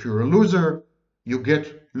 So if you're a loser, you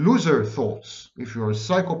get loser thoughts. If you're a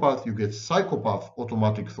psychopath, you get psychopath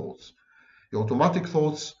automatic thoughts. Your automatic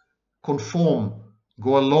thoughts conform,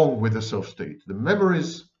 go along with the self-state. The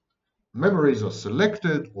memories are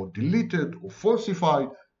selected or deleted or falsified.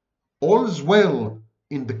 All is well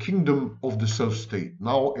in the kingdom of the self-state.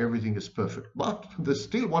 Now everything is perfect. But there's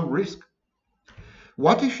still one risk.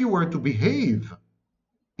 What if you were to behave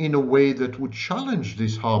in a way that would challenge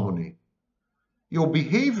this harmony? Your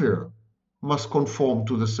behavior must conform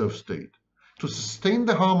to the self-state. To sustain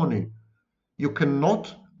the harmony, you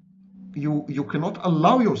cannot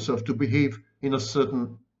allow yourself to behave in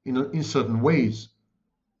certain ways,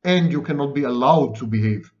 and you cannot be allowed to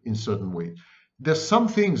behave in certain ways. There's some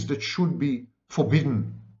things that should be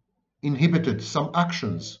forbidden, inhibited, some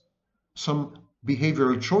actions, some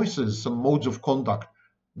behavioral choices, some modes of conduct.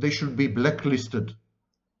 They should be blacklisted.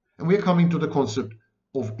 And we're coming to the concept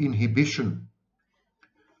of inhibition.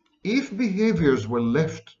 If behaviors were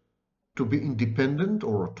left to be independent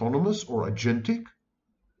or autonomous or agentic,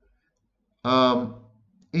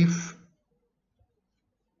 if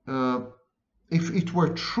it were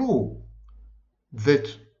true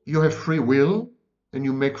that you have free will and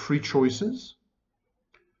you make free choices,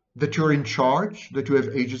 that you're in charge, that you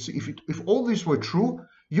have agency, if all this were true,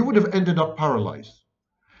 you would have ended up paralyzed,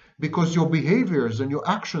 because your behaviors and your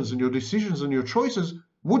actions and your decisions and your choices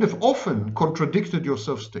would have often contradicted your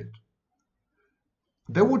self-state.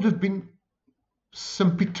 There would have been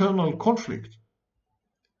sempiternal conflict.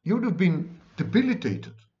 You would have been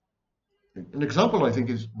debilitated. An example, I think,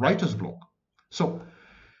 is writer's block. So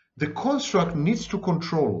the construct needs to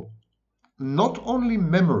control not only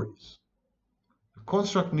memories, the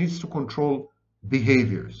construct needs to control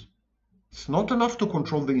behaviors. It's not enough to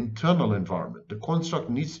control the internal environment. The construct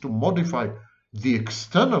needs to modify the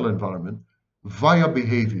external environment via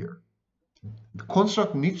behavior. The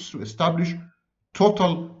construct needs to establish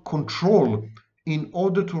total control in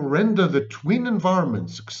order to render the twin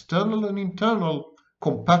environments, external and internal,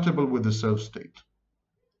 compatible with the self-state.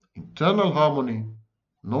 Internal harmony,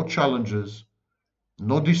 no challenges,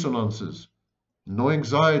 no dissonances, no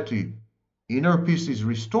anxiety. Inner peace is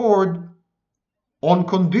restored on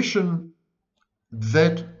condition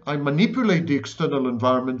that I manipulate the external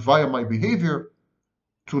environment via my behavior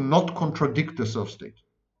to not contradict the self-state.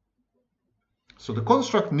 So the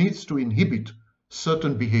construct needs to inhibit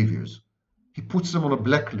certain behaviors. He puts them on a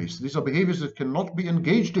blacklist. These are behaviors that cannot be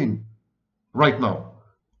engaged in right now.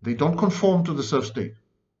 They don't conform to the self state.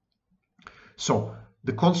 So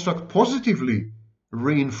the construct positively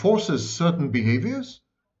reinforces certain behaviors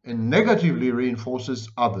and negatively reinforces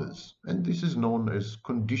others. And this is known as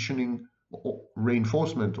conditioning or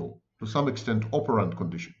reinforcement, or to some extent operant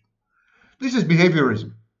conditioning. This is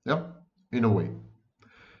behaviorism, yeah, in a way.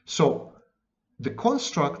 So the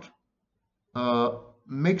construct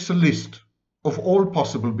makes a list of all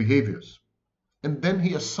possible behaviors, and then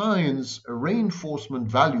he assigns reinforcement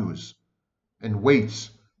values and weights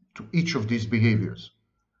to each of these behaviors.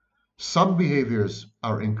 Some behaviors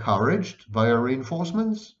are encouraged via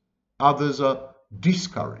reinforcements, others are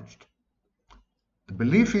discouraged. The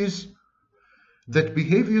belief is that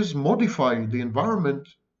behaviors modify the environment,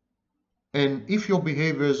 and if your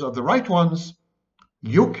behaviors are the right ones,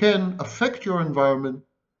 you can affect your environment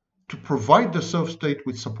to provide the self-state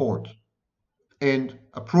with support and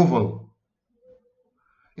approval.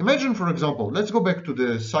 Imagine, for example, let's go back to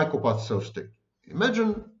the psychopath self-state.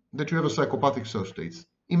 Imagine that you have a psychopathic self-state.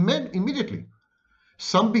 Immediately,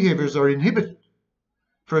 some behaviors are inhibited.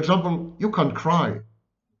 For example, you can't cry.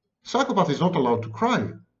 Psychopath is not allowed to cry.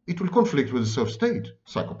 It will conflict with the self-state.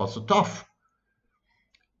 Psychopaths are tough.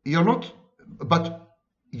 You're not, but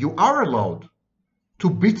you are allowed to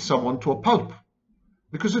beat someone to a pulp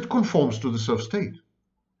because it conforms to the self-state.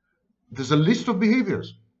 There's a list of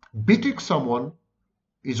behaviors. Beating someone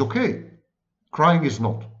is okay. Crying is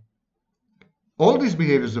not. All these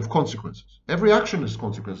behaviors have consequences. Every action has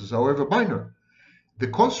consequences, however minor. The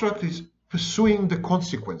construct is pursuing the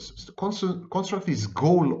consequences. The construct is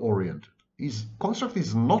goal-oriented. Construct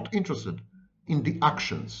is not interested in the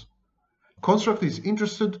actions. Construct is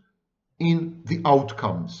interested in the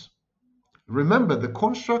outcomes. Remember, the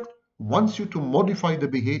construct wants you to modify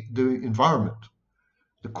the environment.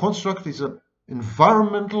 The construct is an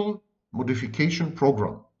environmental modification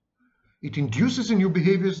program. It induces in you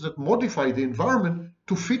behaviors that modify the environment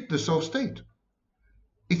to fit the self-state.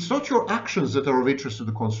 It's not your actions that are of interest to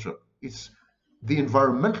the construct. It's the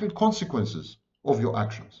environmental consequences of your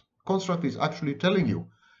actions. Construct is actually telling you,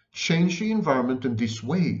 change the environment in this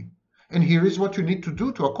way. And here is what you need to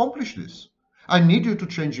do to accomplish this. I need you to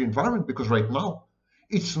change the environment because right now,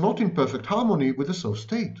 it's not in perfect harmony with the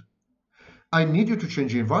self-state. I need you to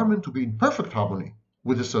change the environment to be in perfect harmony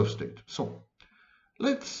with the self-state. So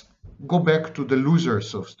let's go back to the loser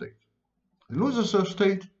self-state. The loser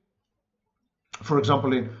self-state, for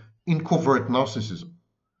example, in covert narcissism.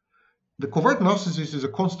 The covert narcissist is a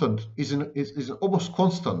constant, is an almost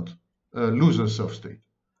constant loser self-state.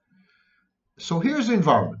 So here's the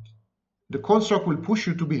environment. The construct will push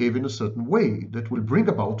you to behave in a certain way that will bring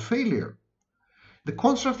about failure. The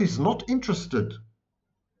construct is not interested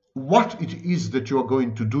what it is that you are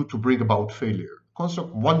going to do to bring about failure. The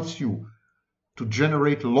construct wants you to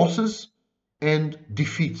generate losses and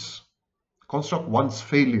defeats. The construct wants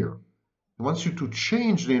failure. It wants you to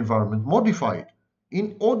change the environment, modify it,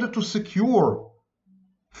 in order to secure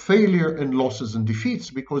failure and losses and defeats,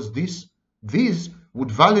 because these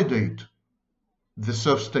would validate the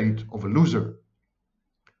self-state of a loser.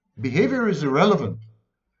 Behavior is irrelevant.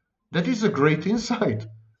 That is a great insight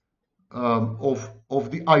of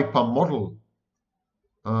the IPAM model.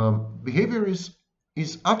 Behavior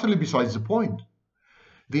is utterly besides the point.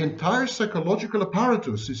 The entire psychological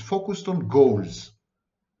apparatus is focused on goals.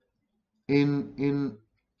 And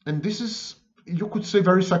this is, you could say,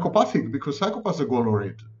 very psychopathic, because psychopaths are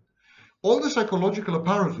goal-oriented. All the psychological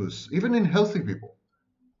apparatus, even in healthy people,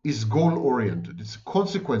 is goal-oriented. It's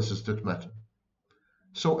consequences that matter.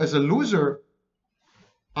 So as a loser,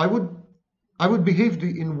 I would behave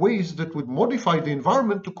in ways that would modify the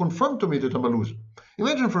environment to confirm to me that I'm a loser.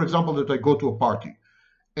 Imagine, for example, that I go to a party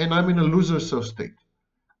and I'm in a loser self-state.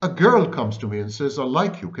 A girl comes to me and says, I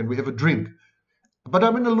like you, can we have a drink? But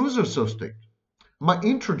I'm in a loser self-state. My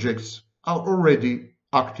introjects are already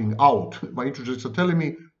acting out. My introjects are telling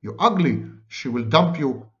me, you're ugly, she will dump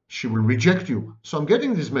you, she will reject you. So I'm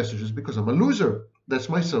getting these messages because I'm a loser. That's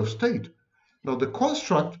my self-state. Now the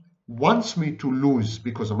construct wants me to lose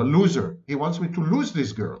because I'm a loser. He wants me to lose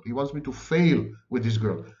this girl. He wants me to fail with this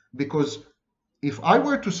girl. Because if I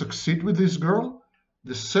were to succeed with this girl,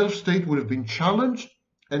 the self-state would have been challenged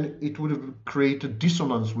and it would have created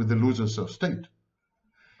dissonance with the loser self-state.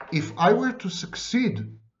 If I were to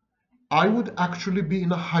succeed, I would actually be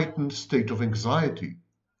in a heightened state of anxiety.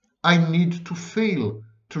 I need to fail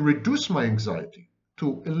to reduce my anxiety,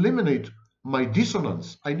 to eliminate my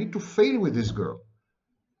dissonance. I need to fail with this girl.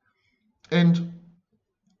 And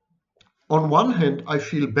on one hand, I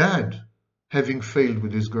feel bad having failed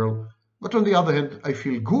with this girl. But on the other hand, I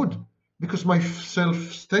feel good because my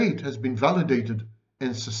self-state has been validated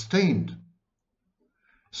and sustained.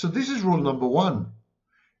 So this is rule number one.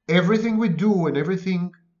 Everything we do and every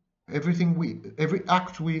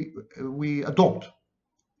act we adopt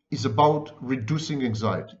is about reducing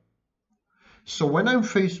anxiety. So when I'm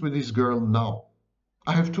faced with this girl now,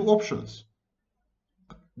 I have two options.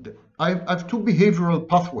 I have two behavioral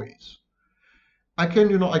pathways. I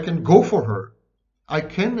can go for her. I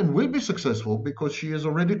can and will be successful because she has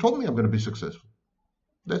already told me I'm going to be successful.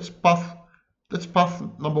 That's path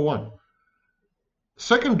number one.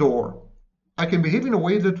 Second door, I can behave in a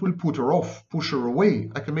way that will put her off, push her away.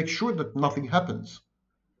 I can make sure that nothing happens.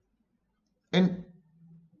 And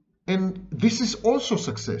this is also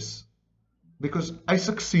success because I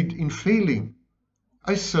succeed in failing.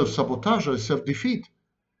 I self-sabotage, I self-defeat.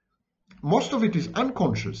 Most of it is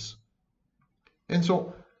unconscious. And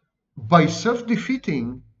so by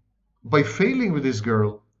self-defeating, by failing with this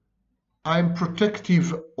girl, I'm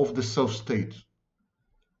protective of the self-state.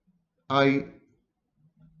 I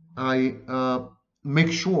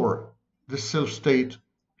make sure the self-state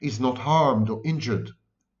is not harmed or injured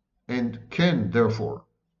and can therefore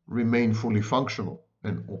remain fully functional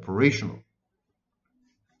and operational.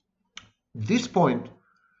 At this point,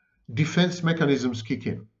 defense mechanisms kick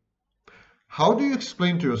in. How do you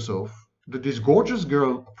explain to yourself that this gorgeous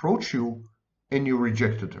girl approached you and you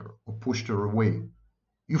rejected her or pushed her away?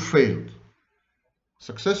 You failed.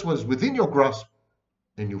 Success was within your grasp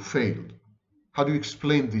and you failed. How do you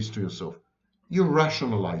explain this to yourself? You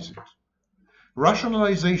rationalize it.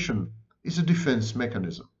 Rationalization is a defense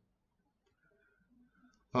mechanism.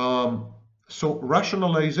 So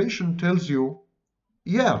rationalization tells you,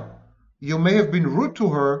 yeah, you may have been rude to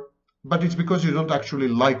her, but it's because you don't actually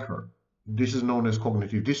like her. This is known as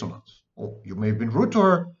cognitive dissonance. Or you may have been rude to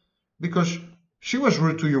her because she was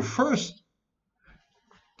rude to you first.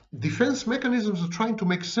 Defense mechanisms are trying to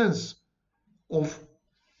make sense of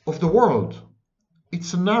the world.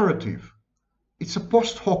 It's a narrative. It's a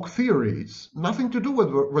post hoc theory. It's nothing to do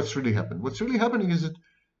with what's really happened. What's really happening is that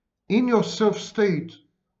in your self-state,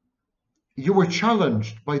 you were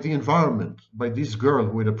challenged by the environment, by this girl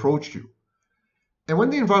who had approached you. And when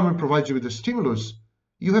the environment provides you with a stimulus,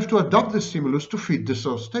 you have to adapt the stimulus to fit the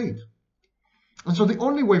self-state. And so the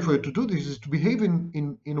only way for you to do this is to behave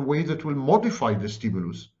in a way that will modify the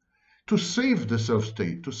stimulus to save the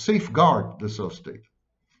self-state, to safeguard the self-state.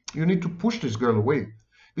 You need to push this girl away.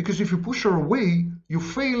 Because if you push her away, you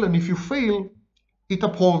fail, and if you fail, it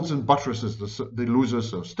upholds and buttresses the loser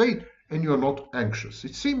self-state, and you're not anxious.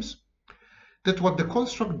 It seems that what the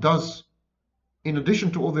construct does, in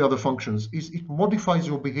addition to all the other functions, is it modifies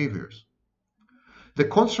your behaviors. The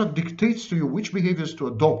construct dictates to you which behaviors to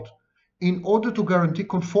adopt in order to guarantee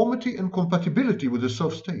conformity and compatibility with the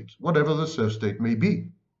self-state, whatever the self-state may be.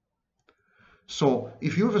 So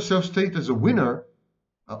if you have a self-state as a winner,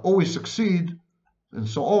 always succeed, and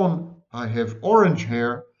so on, I have orange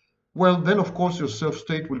hair, well, then of course your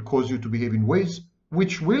self-state will cause you to behave in ways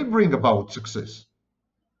which will bring about success.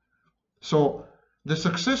 So the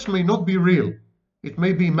success may not be real, it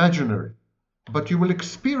may be imaginary, but you will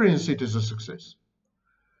experience it as a success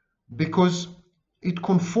because it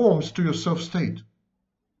conforms to your self-state.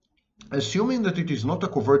 Assuming that it is not a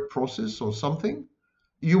covert process or something,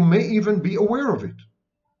 you may even be aware of it.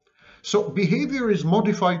 So behavior is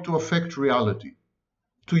modified to affect reality,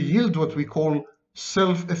 to yield what we call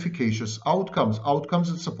self-efficacious outcomes,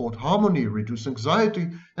 outcomes that support harmony, reduce anxiety,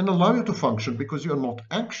 and allow you to function because you're not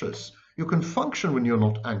anxious. You can function when you're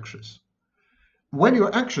not anxious. When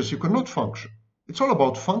you're anxious, you cannot function. It's all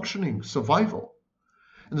about functioning, survival.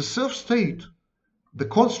 And the self-state, the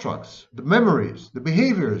constructs, the memories, the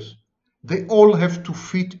behaviors, they all have to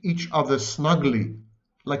fit each other snugly,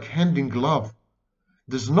 like hand in glove.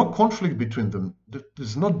 There's no conflict between them.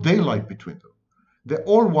 There's no daylight between them. They're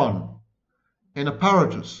all one. An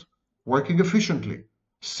apparatus working efficiently,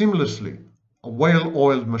 seamlessly, a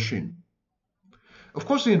well-oiled machine. Of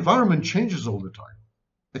course, the environment changes all the time.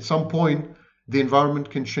 At some point, the environment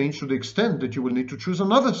can change to the extent that you will need to choose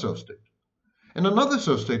another self-state. And another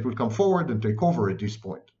self-state will come forward and take over at this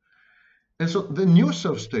point. And so the new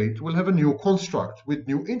self-state will have a new construct with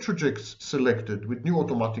new introjects selected, with new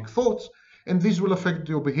automatic thoughts, and these will affect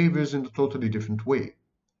your behaviors in a totally different way.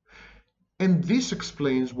 And this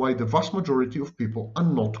explains why the vast majority of people are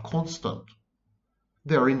not constant.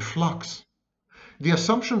 They are in flux. The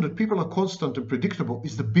assumption that people are constant and predictable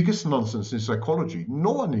is the biggest nonsense in psychology.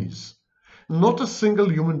 No one is. Not a single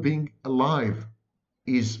human being alive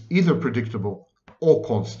is either predictable or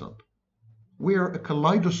constant. We are a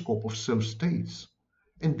kaleidoscope of self-states.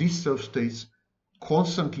 And these self-states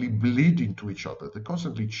constantly bleed into each other. They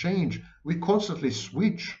constantly change. We constantly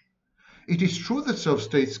switch. It is true that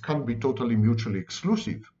self-states can't be totally mutually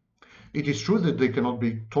exclusive. It is true that they cannot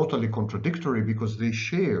be totally contradictory because they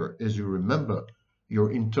share, as you remember,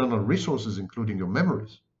 your internal resources, including your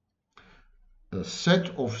memories. A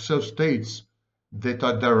set of self-states that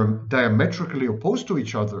are diametrically opposed to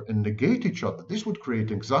each other and negate each other, this would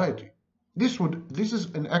create anxiety. This is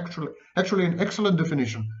actually an excellent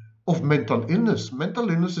definition of mental illness. Mental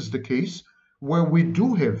illness is the case where we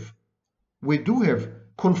do have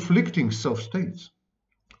conflicting self-states.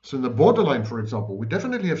 So in the borderline, for example, we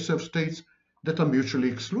definitely have self-states that are mutually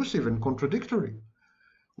exclusive and contradictory.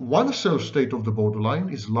 One self-state of the borderline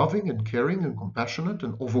is loving and caring and compassionate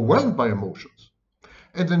and overwhelmed by emotions.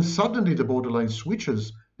 And then suddenly the borderline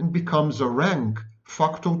switches and becomes a rank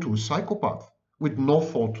factor 2 psychopath with no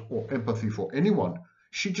thought or empathy for anyone.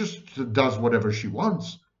 She just does whatever she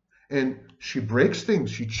wants. And she breaks things,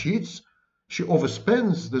 she cheats, she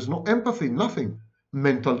overspends, there's no empathy, nothing.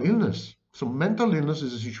 Mental illness. So mental illness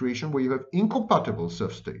is a situation where you have incompatible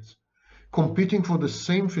self-states competing for the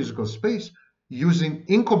same physical space using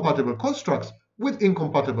incompatible constructs with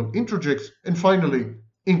incompatible introjects and finally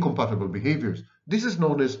incompatible behaviors. This is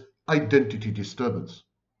known as identity disturbance.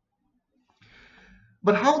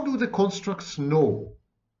 But how do the constructs know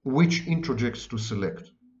which introjects to select?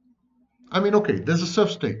 I mean, okay, there's a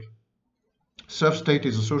self-state. Self-state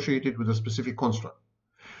is associated with a specific construct.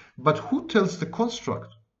 But who tells the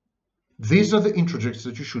construct these are the introjects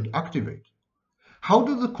that you should activate? How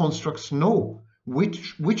do the constructs know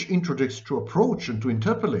which introjects to approach and to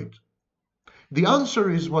interpolate? The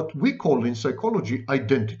answer is what we call in psychology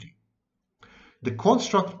identity. The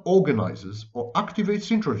construct organizes or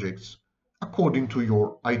activates introjects according to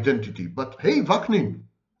your identity. But hey, Vaknin,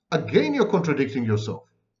 again you're contradicting yourself.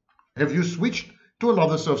 Have you switched to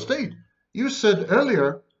another self-state? You said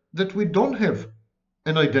earlier that we don't have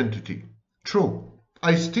an identity. True.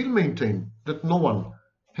 I still maintain that no one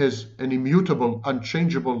has an immutable,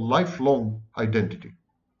 unchangeable, lifelong identity.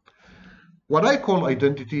 What I call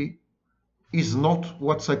identity is not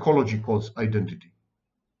what psychology calls identity.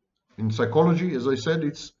 In psychology, as I said,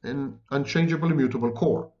 it's an unchangeable, immutable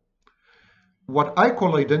core. What I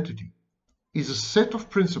call identity is a set of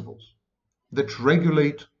principles that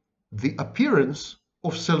regulate the appearance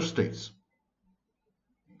of self-states.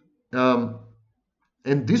 And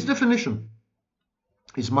this definition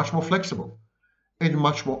is much more flexible and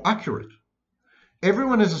much more accurate.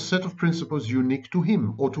 Everyone has a set of principles unique to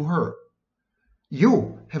him or to her.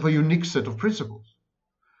 You have a unique set of principles.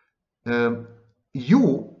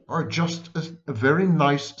 You are just a very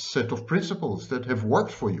nice set of principles that have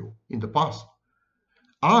worked for you in the past.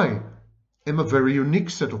 I am a very unique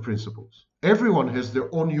set of principles. Everyone has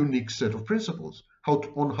their own unique set of principles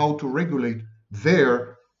on how to regulate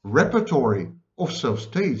their repertory of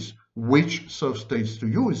self-states, which self-states to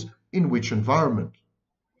use in which environment.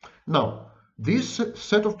 Now, this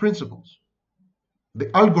set of principles,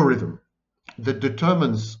 the algorithm that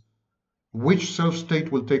determines which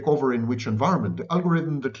self-state will take over in which environment, the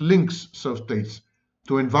algorithm that links self-states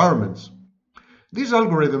to environments, this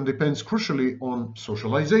algorithm depends crucially on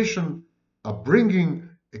socialization, upbringing,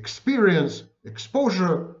 experience,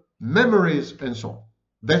 exposure, memories, and so on.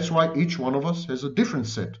 That's why each one of us has a different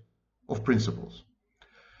set of principles.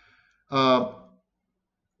 I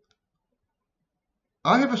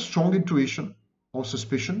have a strong intuition or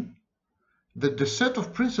suspicion that the set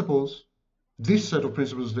of principles, this set of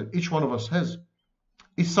principles that each one of us has,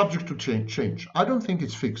 is subject to change. I don't think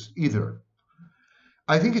it's fixed either.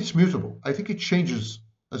 I think it's mutable. I think it changes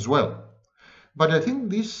as well. But I think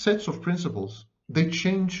these sets of principles, they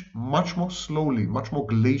change much more slowly, much more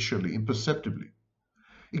glacially, imperceptibly.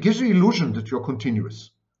 It gives you the illusion that you're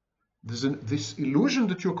continuous. This illusion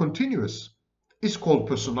that you're continuous is called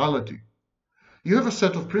personality. You have a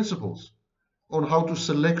set of principles on how to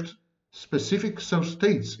select specific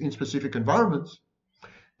self-states in specific environments,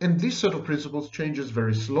 and this set of principles changes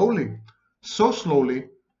very slowly, so slowly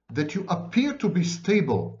that you appear to be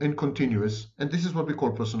stable and continuous, and this is what we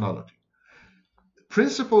call personality.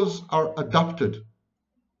 Principles are adapted,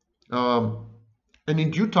 and in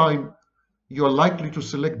due time, you're likely to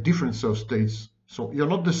select different self-states. So you're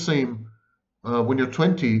not the same when you're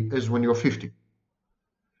 20 as when you're 50.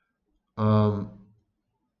 The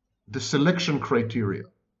selection criteria,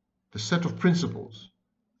 the set of principles,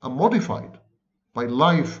 are modified by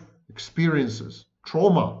life experiences,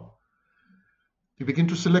 trauma. You begin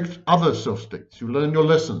to select other self-states. You learn your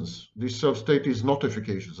lessons. This self-state is not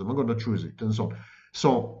efficacious. I'm not going to choose it, and so on.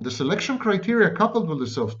 So the selection criteria coupled with the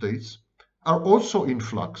self-states are also in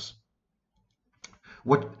flux.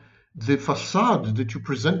 What the facade that you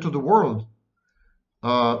present to the world,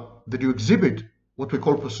 that you exhibit, what we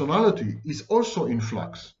call personality, is also in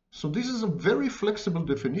flux. So this is a very flexible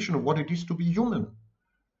definition of what it is to be human.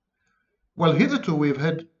 Well, hitherto we've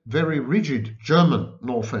had very rigid German,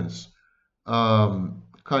 no offense,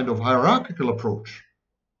 kind of hierarchical approach.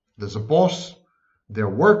 There's a boss, there are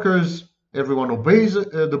workers, everyone obeys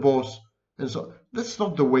the boss, and so that's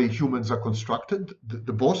not the way humans are constructed.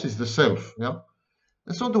 The boss is the self, yeah?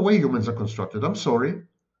 That's not the way humans are constructed. I'm sorry.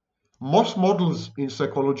 Most models in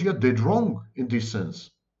psychology are dead wrong in this sense.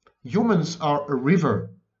 Humans are a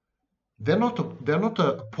river. They're not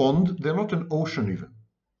a pond, they're not an ocean even.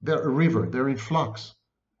 They're a river, they're in flux.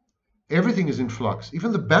 Everything is in flux.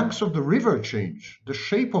 Even the banks of the river change, the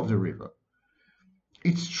shape of the river.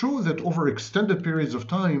 It's true that over extended periods of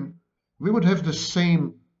time, we would have the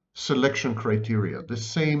same selection criteria, the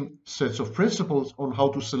same sets of principles on how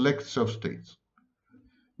to select self-states.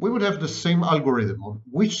 We would have the same algorithm on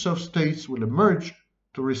which self-states will emerge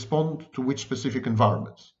to respond to which specific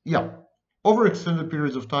environments. Yeah, over extended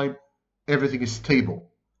periods of time, everything is stable.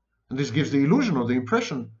 And this gives the illusion or the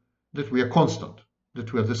impression that we are constant,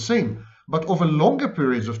 that we are the same. But over longer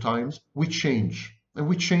periods of times, we change. And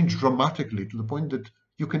we change dramatically to the point that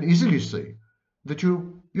you can easily say that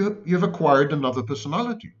you've acquired another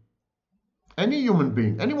personality. Any human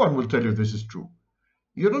being, anyone will tell you this is true.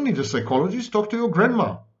 You don't need a psychologist, talk to your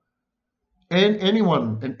grandma. And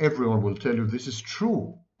anyone and everyone will tell you this is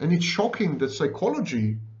true. And it's shocking that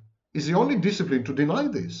psychology is the only discipline to deny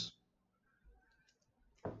this.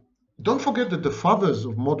 Don't forget that the fathers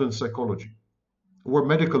of modern psychology were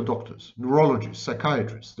medical doctors, neurologists,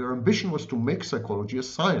 psychiatrists. Their ambition was to make psychology a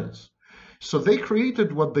science. So they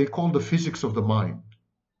created what they call the physics of the mind,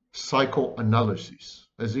 psychoanalysis,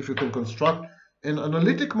 as if you can construct an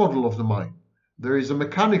analytic model of the mind. There is a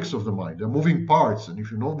mechanics of the mind, there are moving parts, and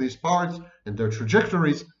if you know these parts and their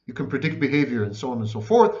trajectories, you can predict behavior and so on and so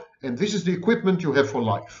forth, and this is the equipment you have for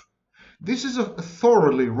life. This is a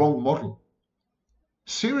thoroughly wrong model,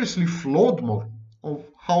 seriously flawed model of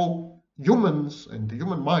how humans and the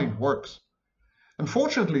human mind works.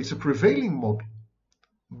 Unfortunately, it's a prevailing model,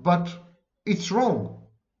 but it's wrong.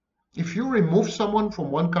 If you remove someone from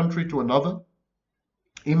one country to another,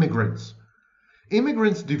 immigrants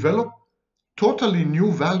develop totally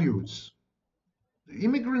new values.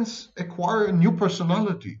 Immigrants acquire a new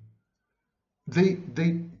personality.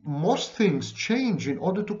 Most things change in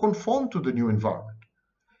order to conform to the new environment.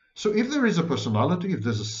 So if there is a personality, if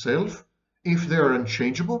there's a self, if they are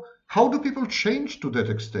unchangeable, how do people change to that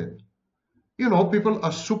extent? You know, people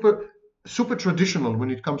are super traditional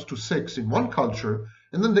when it comes to sex in one culture,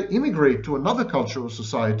 and then they immigrate to another culture or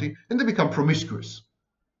society and they become promiscuous.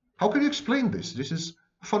 How can you explain this? This is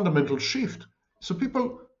a fundamental shift. So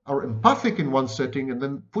people are empathic in one setting and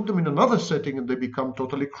then put them in another setting and they become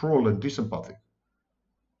totally cruel and disempathic.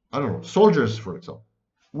 I don't know, soldiers, for example.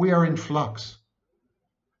 We are in flux.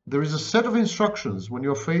 There is a set of instructions when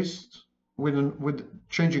you're faced with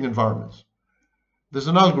changing environments. There's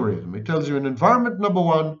an algorithm. It tells you in environment number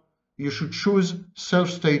 1, you should choose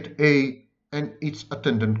self-state A and its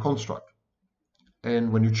attendant construct.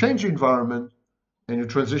 And when you change the environment and you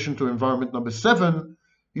transition to environment number 7,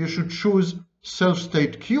 you should choose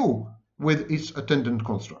self-state Q with its attendant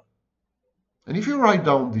construct. And if you write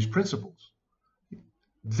down these principles,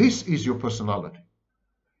 this is your personality.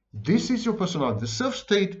 This is your personality. The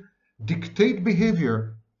self-state dictate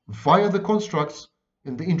behavior via the constructs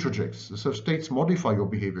and the introjects. The self-states modify your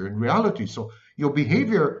behavior in reality. So your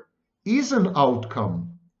behavior is an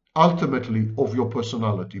outcome, ultimately, of your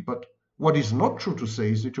personality. But what is not true to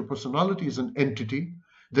say is that your personality is an entity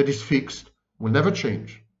that is fixed, will never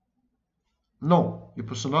change. No, your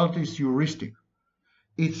personality is heuristic.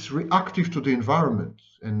 It's reactive to the environment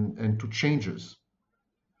and to changes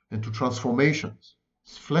and to transformations.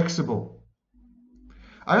 It's flexible.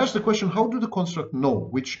 I asked the question, how do the construct know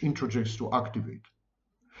which introjects to activate?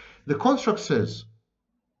 The construct says,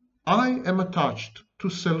 I am attached to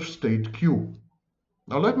self-state Q.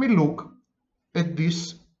 Now let me look at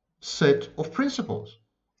this set of principles.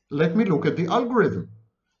 Let me look at the algorithm.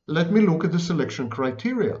 Let me look at the selection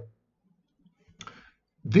criteria.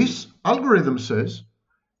 This algorithm says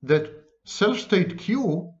that self-state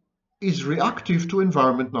Q is reactive to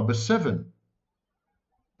environment number 7.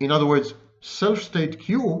 In other words, self-state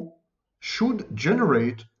Q should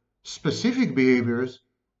generate specific behaviors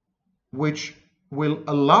which will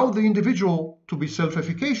allow the individual to be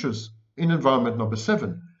self-efficacious in environment number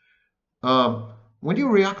 7. When you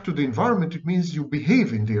react to the environment, it means you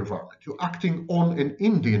behave in the environment. You're acting on and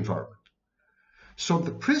in the environment. So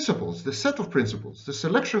the principles, the set of principles, the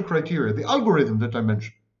selection criteria, the algorithm that I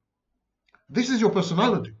mentioned, this is your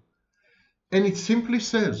personality. And it simply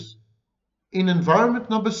says, in environment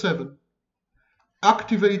number 7,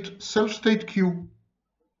 activate self-state Q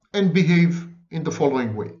and behave in the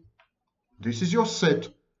following way. This is your set,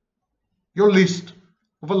 your list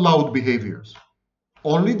of allowed behaviors.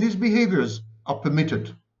 Only these behaviors are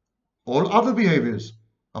permitted. All other behaviors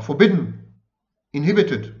are forbidden,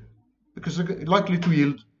 inhibited, because they're likely to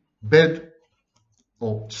yield bad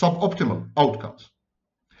or suboptimal outcomes.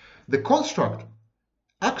 The construct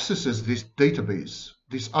accesses this database,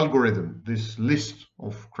 this algorithm, this list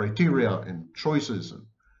of criteria and choices. And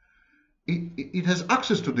it has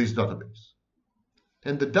access to this database.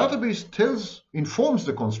 And the database informs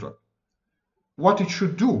the construct what it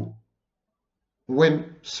should do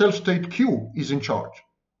when self-state Q is in charge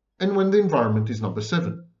and when the environment is number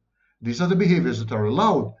 7. These are the behaviors that are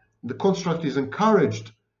allowed. The construct is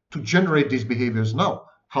encouraged to generate these behaviors now.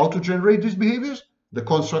 How to generate these behaviors? The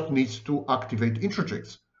construct needs to activate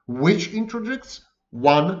introjects. Which introjects?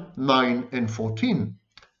 1, 9, and 14.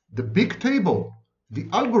 The big table, the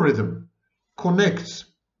algorithm, connects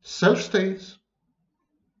self-states,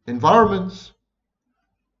 environments,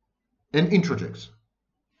 and introjects.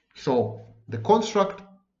 So the construct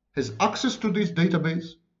has access to this database.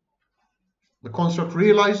 The construct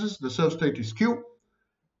realizes the self-state is Q,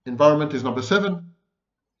 environment is number 7,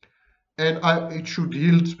 and it should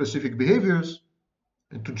yield specific behaviors.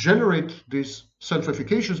 And to generate these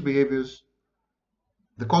self-efficacious behaviors,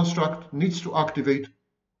 the construct needs to activate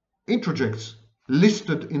introjects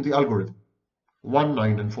listed in the algorithm, 1,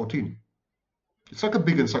 9, and 14. It's like a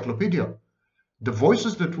big encyclopedia. The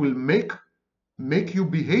voices that will make you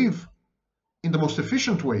behave in the most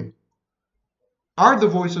efficient way are the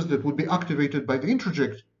voices that will be activated by the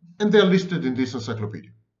introject, and they are listed in this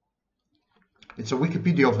encyclopedia. It's a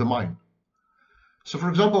Wikipedia of the mind. So for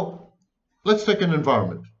example, let's take an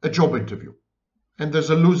environment, a job interview, and there's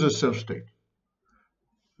a loser self-state.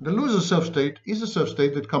 The loser self-state is a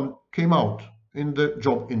self-state that came out in the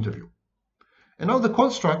job interview. And now the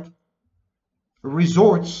construct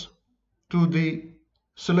resorts to the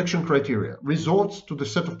selection criteria, resorts to the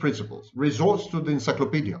set of principles, resorts to the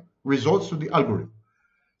encyclopedia, resorts to the algorithm.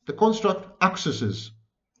 The construct accesses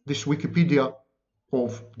this Wikipedia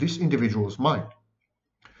of this individual's mind.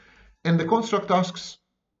 And the construct asks,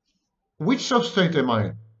 which self-state am I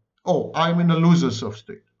in? Oh, I'm in a loser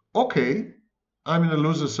self-state. Okay, I'm in a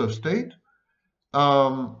loser self-state.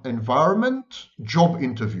 Environment, job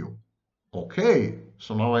interview. Okay,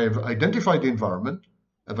 so now I have identified the environment,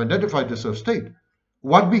 I've identified the self-state.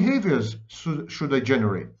 What behaviors should I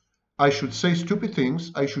generate? I should say stupid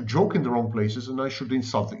things, I should joke in the wrong places, and I should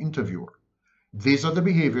insult the interviewer. These are the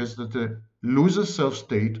behaviors that the loser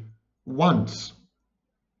self-state wants.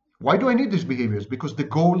 Why do I need these behaviors? Because the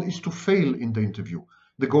goal is to fail in the interview.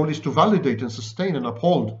 The goal is to validate and sustain and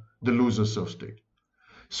uphold the loser self-state.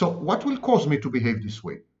 So what will cause me to behave this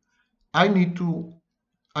way? I need to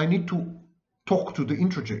talk to the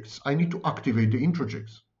introjects. I need to activate the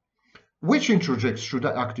introjects. Which introjects should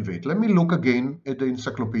I activate? Let me look again at the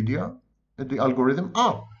encyclopedia, at the algorithm.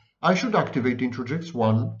 I should activate introjects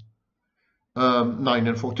 1, 9,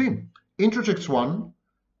 and 14. Introjects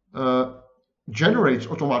 1 generates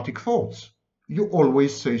automatic thoughts. You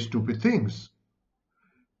always say stupid things.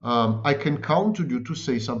 I can count on you to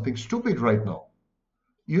say something stupid right now.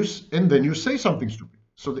 And then you say something stupid.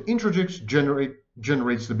 So the introject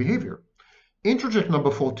generates the behavior. Introject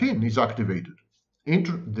number 14 is activated.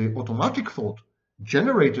 The automatic thought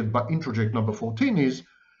generated by introject number 14 is,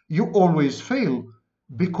 you always fail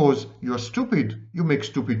because you're stupid, you make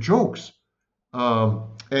stupid jokes,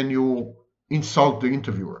 and you insult the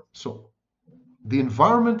interviewer. So the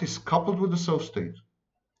environment is coupled with the self-state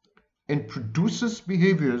and produces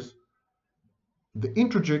behaviors. The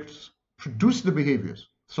introjects produce the behaviors.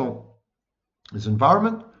 So this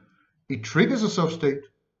environment, it triggers a self-state,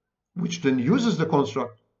 which then uses the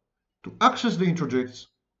construct to access the introjects,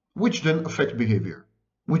 which then affect behavior,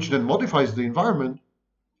 which then modifies the environment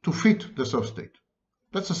to fit the self-state.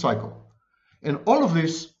 That's a cycle. And all of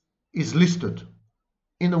this is listed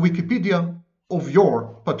in a Wikipedia of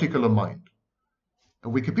your particular mind, a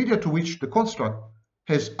Wikipedia to which the construct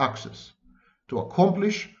has access to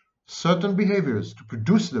accomplish certain behaviors, to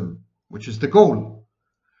produce them, which is the goal.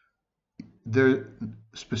 The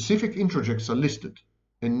specific introjects are listed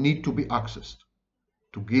and need to be accessed,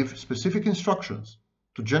 to give specific instructions,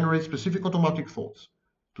 to generate specific automatic thoughts,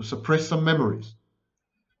 to suppress some memories.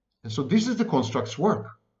 And so this is the construct's work.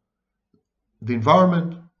 The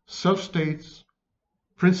environment, self-states,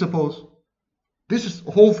 principles, this is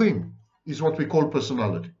the whole thing. is what we call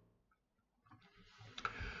personality.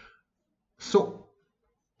 So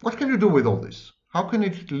what can you do with all this? How can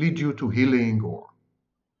it lead you to healing? Or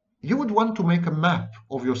you would want to make a map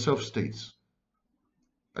of your self-states,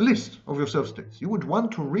 a list of your self-states. You would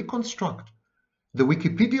want to reconstruct the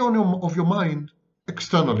Wikipedia of your mind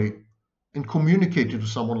externally and communicate it to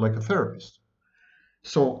someone like a therapist.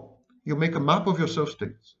 So you make a map of your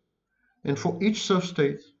self-states, and for each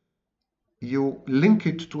self-state, you link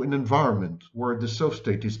it to an environment where the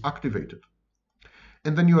self-state is activated.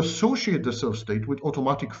 And then you associate the self-state with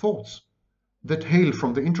automatic thoughts that hail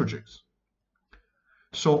from the introjects.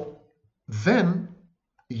 So then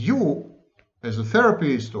you, as a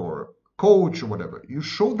therapist or coach or whatever, you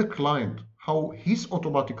show the client how his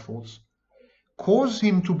automatic thoughts cause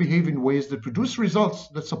him to behave in ways that produce results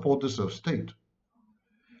that support the self-state.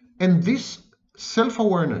 And this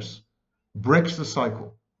self-awareness breaks the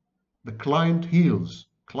cycle. The client heals,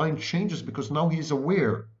 client changes, because now he is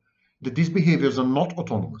aware that these behaviors are not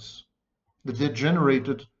autonomous, that they're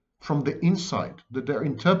generated from the inside, that they're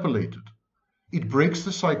interpolated. It breaks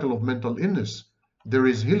the cycle of mental illness. There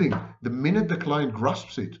is healing. The minute the client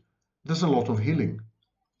grasps it, there's a lot of healing.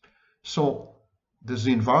 So there's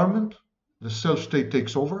the environment, the self-state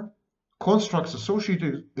takes over, constructs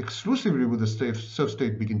associated exclusively with the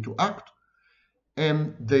self-state begin to act,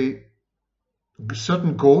 and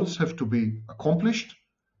certain goals have to be accomplished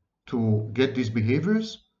to get these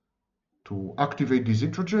behaviors, to activate these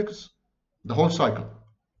introjects, the whole cycle.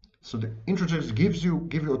 So the introjects give you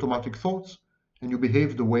automatic thoughts, and you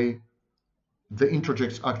behave the way the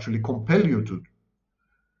introjects actually compel you to.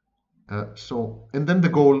 And then the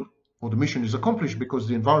goal or the mission is accomplished because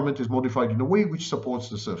the environment is modified in a way which supports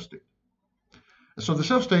the self-state. So the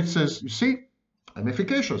self-state says, you see, I'm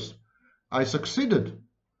efficacious. I succeeded.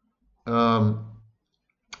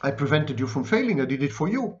 I prevented you from failing. I did it for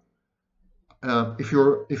you. If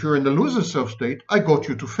you're in the loser self-state, I got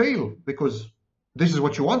you to fail because this is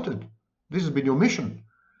what you wanted. This has been your mission.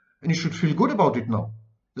 And you should feel good about it now.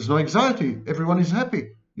 There's no anxiety. Everyone is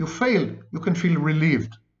happy. You failed. You can feel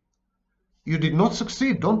relieved. You did not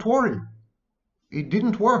succeed. Don't worry. It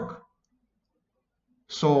didn't work.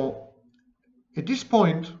 So at this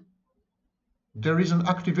point, there is an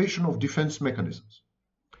activation of defense mechanisms.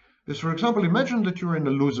 Because, for example, imagine that you're in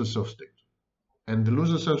a loser self-state, and the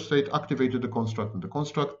loser self-state activated the construct, and the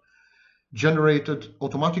construct generated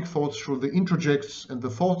automatic thoughts through the introjects, and the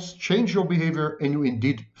thoughts change your behavior, and you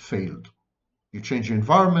indeed failed. You change your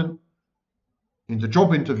environment. In the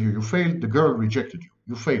job interview, you failed. The girl rejected you.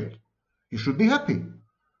 You failed. You should be happy.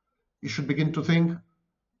 You should begin to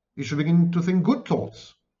think good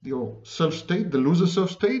thoughts. Your self-state, the loser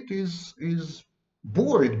self-state, is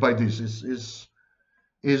buoyed by this,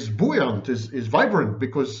 is buoyant, is vibrant,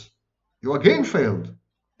 because you again failed.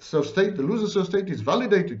 Self-state, the loser self-state is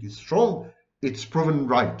validated, is strong, it's proven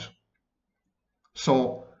right.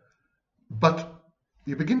 So, but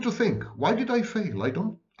you begin to think, why did I fail?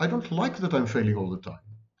 I don't like that I'm failing all the time.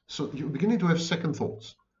 So you're beginning to have second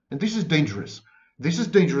thoughts. And this is dangerous. This is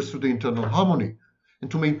dangerous to the internal harmony. And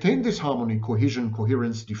to maintain this harmony, cohesion,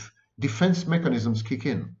 coherence, defense mechanisms kick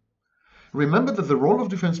in. Remember that the role of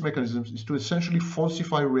defense mechanisms is to essentially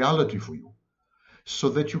falsify reality for you so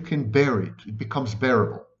that you can bear it. It becomes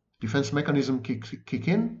bearable. Defense mechanisms kick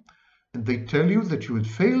in, and they tell you that you had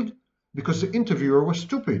failed because the interviewer was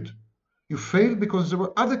stupid. You failed because there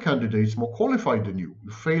were other candidates more qualified than you.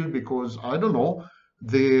 You failed because, I don't know,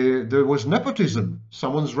 there was nepotism.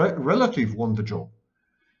 Someone's relative won the job.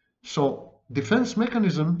 So defense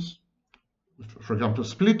mechanisms, for example,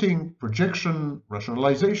 splitting, projection,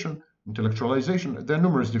 rationalization, intellectualization, there are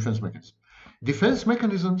numerous defense mechanisms. Defense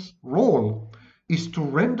mechanisms' role is to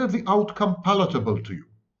render the outcome palatable to you,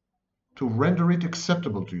 to render it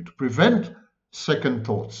acceptable to you, to prevent second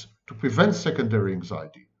thoughts, to prevent secondary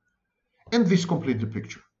anxiety. And this completes the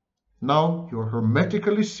picture. Now you're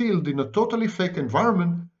hermetically sealed in a totally fake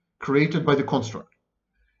environment created by the construct.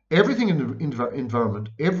 Everything in the environment,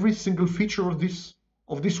 every single feature of this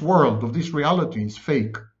world, of this reality is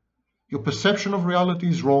fake. Your perception of reality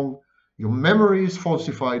is wrong. Your memory is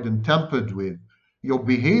falsified and tampered with. Your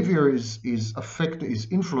behavior is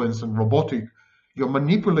influenced and robotic. You're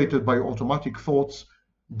manipulated by automatic thoughts.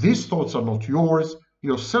 These thoughts are not yours.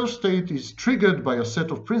 Your self-state is triggered by a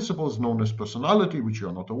set of principles known as personality, which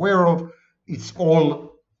you're not aware of. It's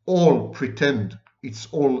all pretend. It's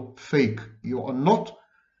all fake. You are not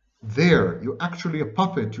there. You're actually a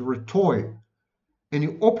puppet. You're a toy. And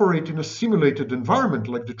you operate in a simulated environment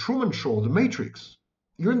like the Truman Show, the Matrix.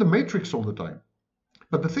 You're in the Matrix all the time.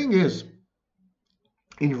 But the thing is,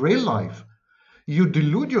 in real life, you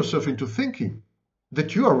delude yourself into thinking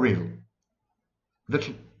that you are real, that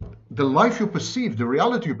the life you perceive, the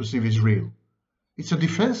reality you perceive is real. It's a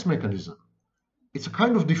defense mechanism. It's a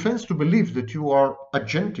kind of defense to believe that you are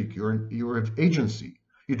agentic, you have agency.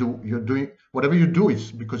 You're doing whatever you do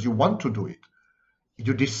is because you want to do it.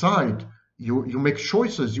 You decide, you make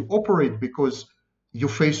choices, you operate because you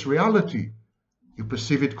face reality, you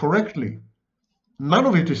perceive it correctly. None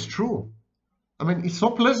of it is true. I mean, it's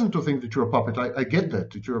not pleasant to think that you're a puppet. I get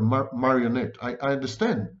that you're a marionette. I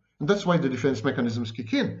understand. And that's why the defense mechanisms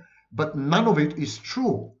kick in. But none of it is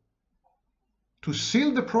true. To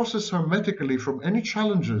seal the process hermetically from any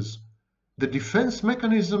challenges, the defense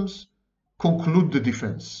mechanisms conclude the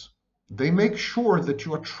defense. They make sure that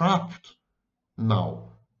you are trapped now.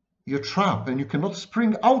 You're trapped and you cannot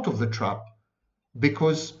spring out of the trap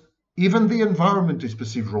because even the environment is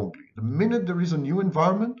perceived wrongly. The minute there is a new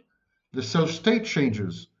environment, the self-state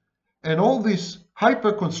changes. And all this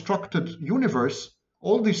hyper-constructed universe,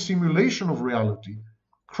 all this simulation of reality,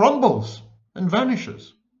 crumbles and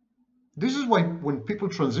vanishes. This is why when people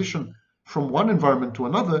transition from one environment to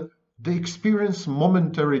another, they experience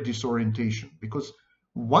momentary disorientation. Because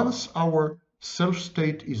once our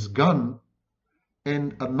self-state is gone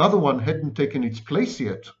and another one hadn't taken its place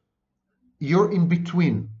yet, you're in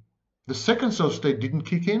between. The second self-state didn't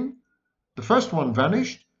kick in, the first one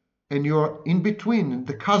vanished, and you're in between, in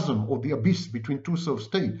the chasm or the abyss between two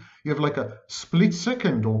self-states. You have like a split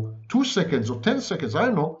second or 2 seconds or 10 seconds, I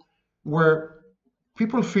don't know, where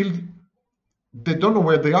people feel they don't know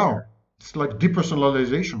where they are. It's like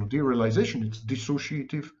depersonalization or derealization. It's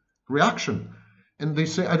dissociative reaction. And they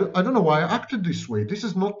say, I don't know why I acted this way. This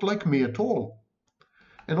is not like me at all.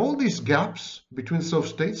 And all these gaps between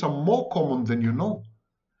self-states are more common than you know.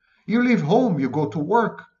 You leave home, you go to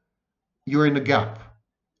work, you're in a gap.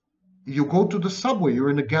 You go to the subway,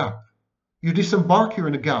 you're in a gap. You disembark, you're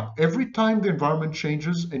in a gap. Every time the environment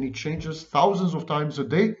changes, and it changes thousands of times a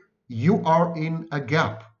day, you are in a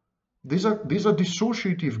gap. These are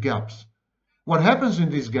dissociative gaps. What happens in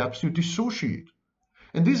these gaps, you dissociate.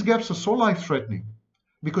 And these gaps are so life-threatening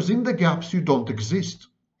because in the gaps you don't exist.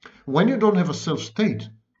 When you don't have a self-state,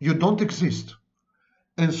 you don't exist.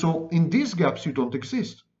 And so in these gaps you don't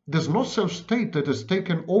exist. There's no self-state that has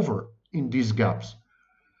taken over in these gaps.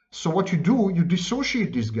 So what you do, you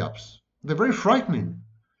dissociate these gaps. They're very frightening.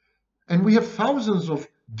 And we have thousands of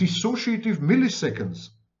dissociative milliseconds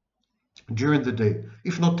during the day,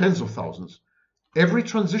 if not tens of thousands, every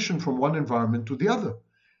transition from one environment to the other.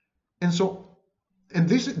 And so, and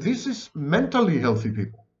this is mentally healthy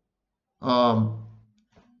people.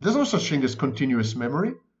 There's no such thing as continuous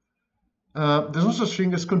memory. There's no such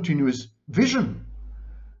thing as continuous vision.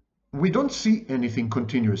 We don't see anything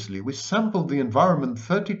continuously. We sample the environment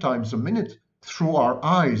 30 times a minute through our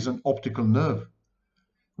eyes and optical nerve.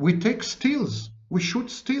 We take stills, we shoot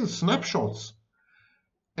stills, snapshots,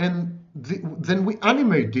 and then we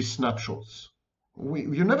animate these snapshots.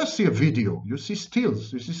 You never see a video, you see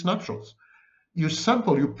stills, you see snapshots. You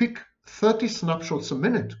sample, you pick 30 snapshots a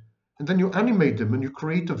minute, and then you animate them and you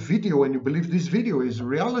create a video and you believe this video is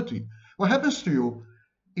reality. What happens to you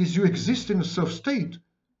is you exist in a self-state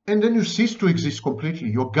and then you cease to exist completely.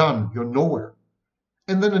 You're gone, you're nowhere.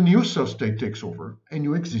 And then a new self-state takes over and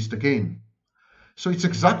you exist again. So it's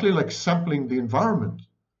exactly like sampling the environment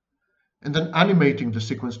and then animating the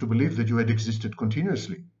sequence to believe that you had existed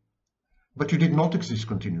continuously. But you did not exist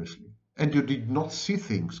continuously, and you did not see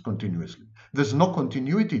things continuously. There's no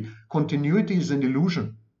continuity. Continuity is an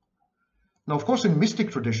illusion. Now, of course, in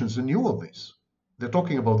mystic traditions, they knew all this. They're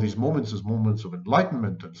talking about these moments as moments of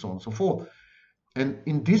enlightenment and so on and so forth. And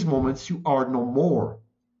in these moments, you are no more.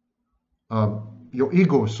 Your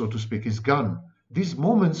ego, so to speak, is gone. These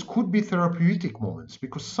moments could be therapeutic moments,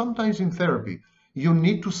 because sometimes in therapy, you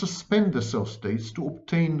need to suspend the self-states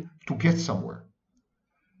to get somewhere.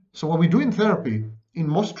 So what we do in therapy, in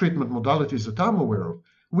most treatment modalities that I'm aware of,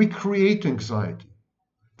 we create anxiety.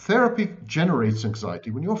 Therapy generates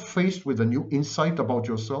anxiety. When you're faced with a new insight about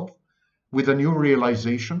yourself, with a new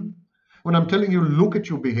realization, when I'm telling you, look at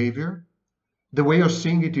your behavior, the way you're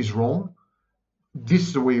seeing it is wrong, this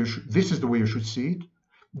is the way you should see it,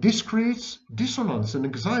 this creates dissonance and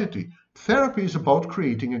anxiety. Therapy is about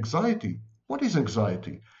creating anxiety. What is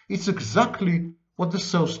anxiety? It's exactly what the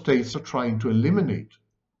self-states are trying to eliminate.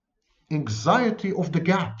 Anxiety of the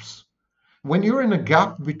gaps. When you're in a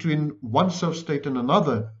gap between one self-state and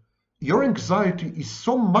another, your anxiety is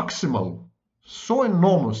so maximal, so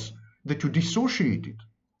enormous, that you dissociate it.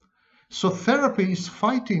 So therapy is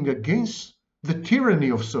fighting against the tyranny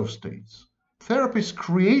of self-states. Therapists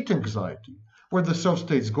create anxiety, where the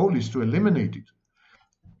self-state's goal is to eliminate it.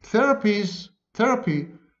 Therapy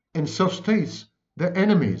and self-states, They're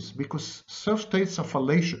enemies because self-states are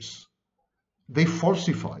fallacious. They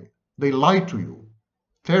falsify. They lie to you.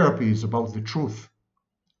 Therapy is about the truth.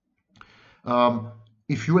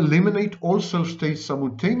 If you eliminate all self-states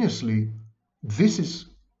simultaneously, this is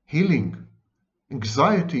healing.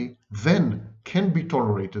 Anxiety then can be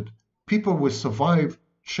tolerated. People will survive,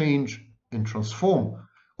 change, and transform.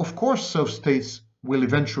 Of course, self-states will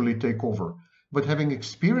eventually take over, but having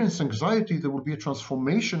experienced anxiety, there will be a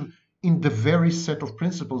transformation in the very set of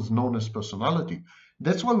principles known as personality.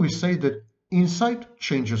 That's why we say that insight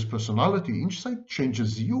changes personality. Insight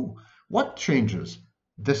changes you. What changes?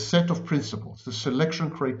 The set of principles, the selection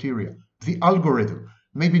criteria, the algorithm.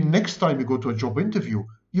 Maybe next time you go to a job interview,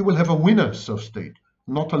 you will have a winner self-state,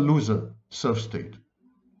 not a loser self-state.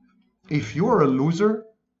 If you are a loser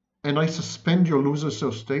and I suspend your loser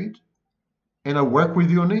self-state and I work with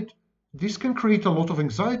you on it, this can create a lot of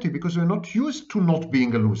anxiety because you're not used to not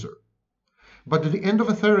being a loser. But at the end of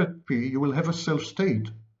a therapy, you will have a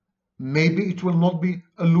self-state. Maybe it will not be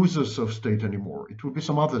a loser self-state anymore. It will be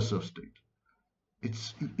some other self-state.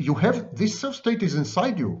 This self-state is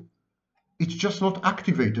inside you. It's just not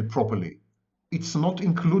activated properly. It's not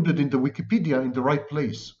included in the Wikipedia in the right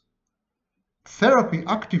place. Therapy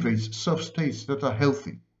activates self-states that are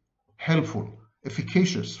healthy, helpful,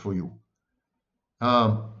 efficacious for you.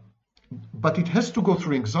 But it has to go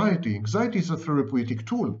through anxiety. Anxiety is a therapeutic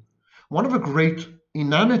tool. One of the great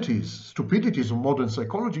inanities, stupidities of modern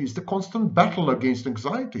psychology is the constant battle against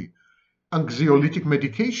anxiety. Anxiolytic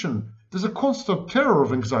medication, there's a constant terror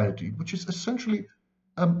of anxiety, which is essentially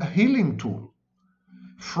a healing tool.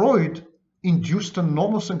 Freud induced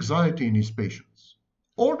enormous anxiety in his patients.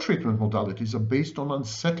 All treatment modalities are based on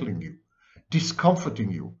unsettling you,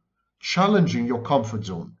 discomforting you, challenging your comfort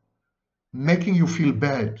zone, making you feel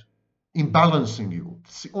bad, imbalancing you.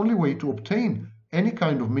 It's the only way to obtain any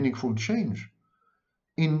kind of meaningful change.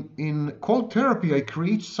 In cold therapy, I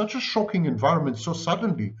create such a shocking environment so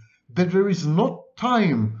suddenly that there is no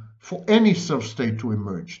time for any self-state to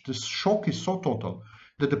emerge. The shock is so total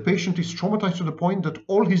that the patient is traumatized to the point that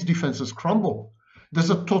all his defenses crumble. There's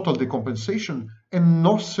a total decompensation and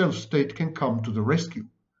no self-state can come to the rescue.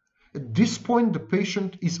 At this point, the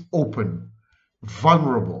patient is open,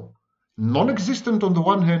 vulnerable, non-existent on the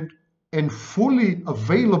one hand, and fully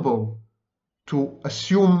available to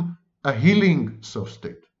assume a healing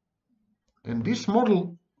self-state. And this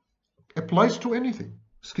model applies to anything.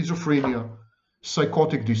 Schizophrenia,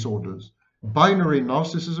 psychotic disorders, binary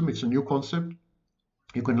narcissism, it's a new concept.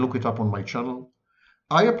 You can look it up on my channel.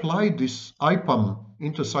 I applied this IPAM,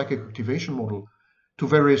 Intrapsychic Activation Model, to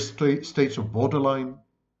various states of borderline,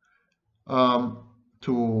 as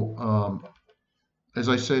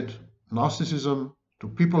I said, narcissism, to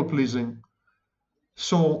people-pleasing.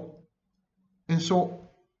 So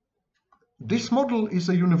this model is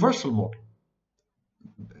a universal model.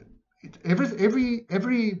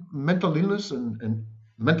 Every mental illness and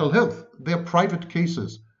mental health, they are private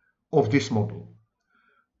cases of this model.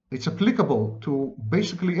 It's applicable to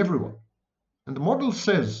basically everyone. And the model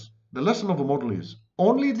says, the lesson of the model is,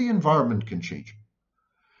 only the environment can change.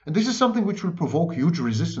 And this is something which will provoke huge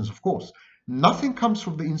resistance, of course. Nothing comes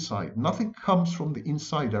from the inside. Nothing comes from the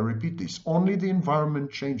inside. I repeat this. Only the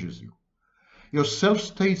environment changes you. Your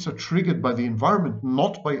self-states are triggered by the environment,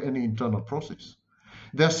 not by any internal process.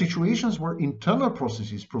 There are situations where internal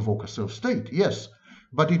processes provoke a self-state, yes,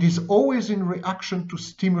 but it is always in reaction to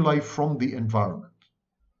stimuli from the environment.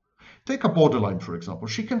 Take a borderline, for example.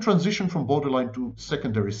 She can transition from borderline to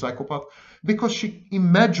secondary psychopath because she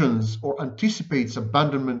imagines or anticipates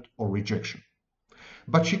abandonment or rejection.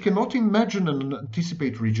 But she cannot imagine and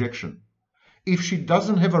anticipate rejection if she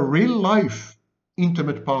doesn't have a real life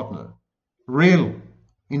intimate partner, real,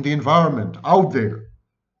 in the environment, out there.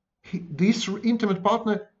 This intimate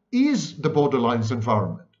partner is the borderline's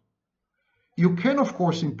environment. You can, of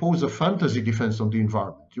course, impose a fantasy defense on the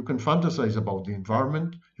environment. You can fantasize about the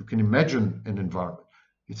environment. You can imagine an environment.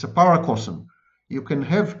 It's a paracosm. You can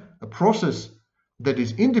have a process that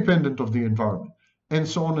is independent of the environment, and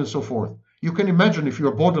so on and so forth. You can imagine, if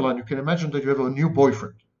you're borderline, you can imagine that you have a new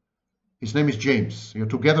boyfriend. His name is James. You're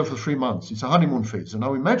together for 3 months. It's a honeymoon phase. And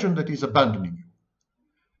now imagine that he's abandoning you.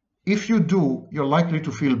 If you do, you're likely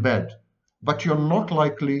to feel bad, but you're not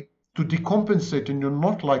likely to decompensate and you're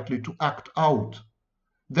not likely to act out.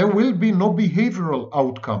 There will be no behavioral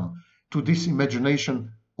outcome to this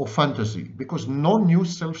imagination or fantasy because no new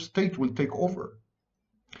self-state will take over.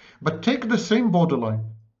 But take the same borderline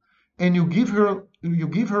and you give her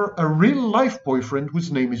a real life boyfriend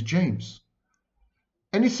whose name is James.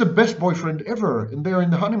 And it's the best boyfriend ever, and they're in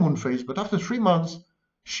the honeymoon phase, but after 3 months,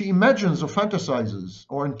 she imagines or fantasizes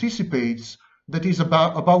or anticipates that is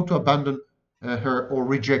about to abandon her or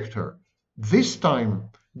reject her. This time,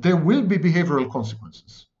 there will be behavioral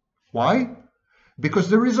consequences. Why? Because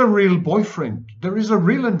there is a real boyfriend, there is a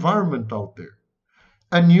real environment out there.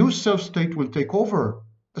 A new self-state will take over,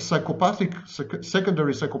 a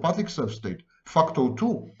secondary psychopathic self-state, factor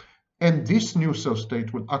 2. And this new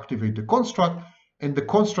self-state will activate the construct, and the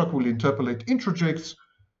construct will interpolate introjects,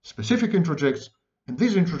 specific introjects, and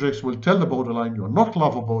these introjects will tell the borderline, you're not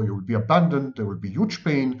lovable, you will be abandoned, there will be huge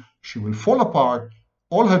pain, she will fall apart,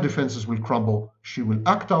 all her defenses will crumble, she will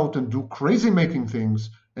act out and do crazy-making things,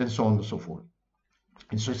 and so on and so forth.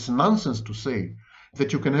 And so it's nonsense to say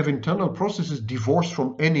that you can have internal processes divorced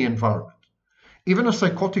from any environment. Even a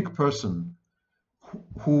psychotic person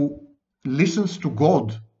who listens to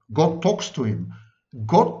God, God talks to him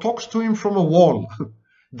from a wall.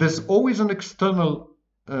 There's always an external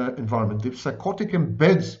environment. The psychotic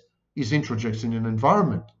embeds his introjects in an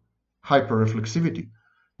environment, hyperreflexivity.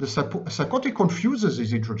 The psychotic confuses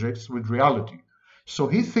his introjects with reality. So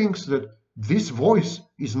he thinks that this voice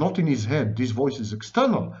is not in his head, this voice is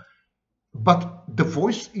external, but the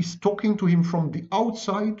voice is talking to him from the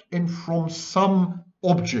outside and from some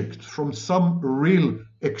object, from some real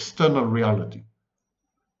external reality.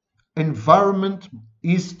 Environment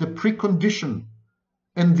is the precondition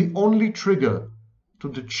and the only trigger to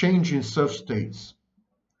the change in self-states.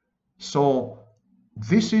 So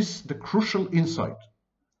this is the crucial insight,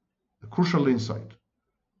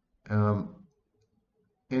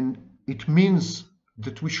 and it means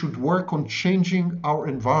that we should work on changing our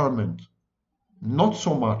environment, not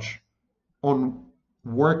so much on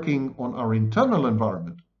working on our internal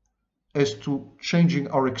environment as to changing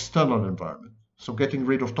our external environment. So getting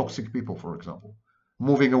rid of toxic people, for example,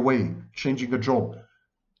 moving away, changing a job,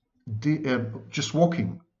 just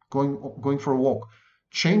walking, going for a walk.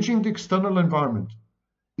 Changing the external environment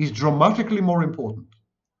is dramatically more important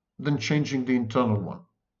than changing the internal one,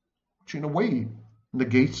 which in a way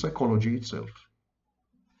negates psychology itself.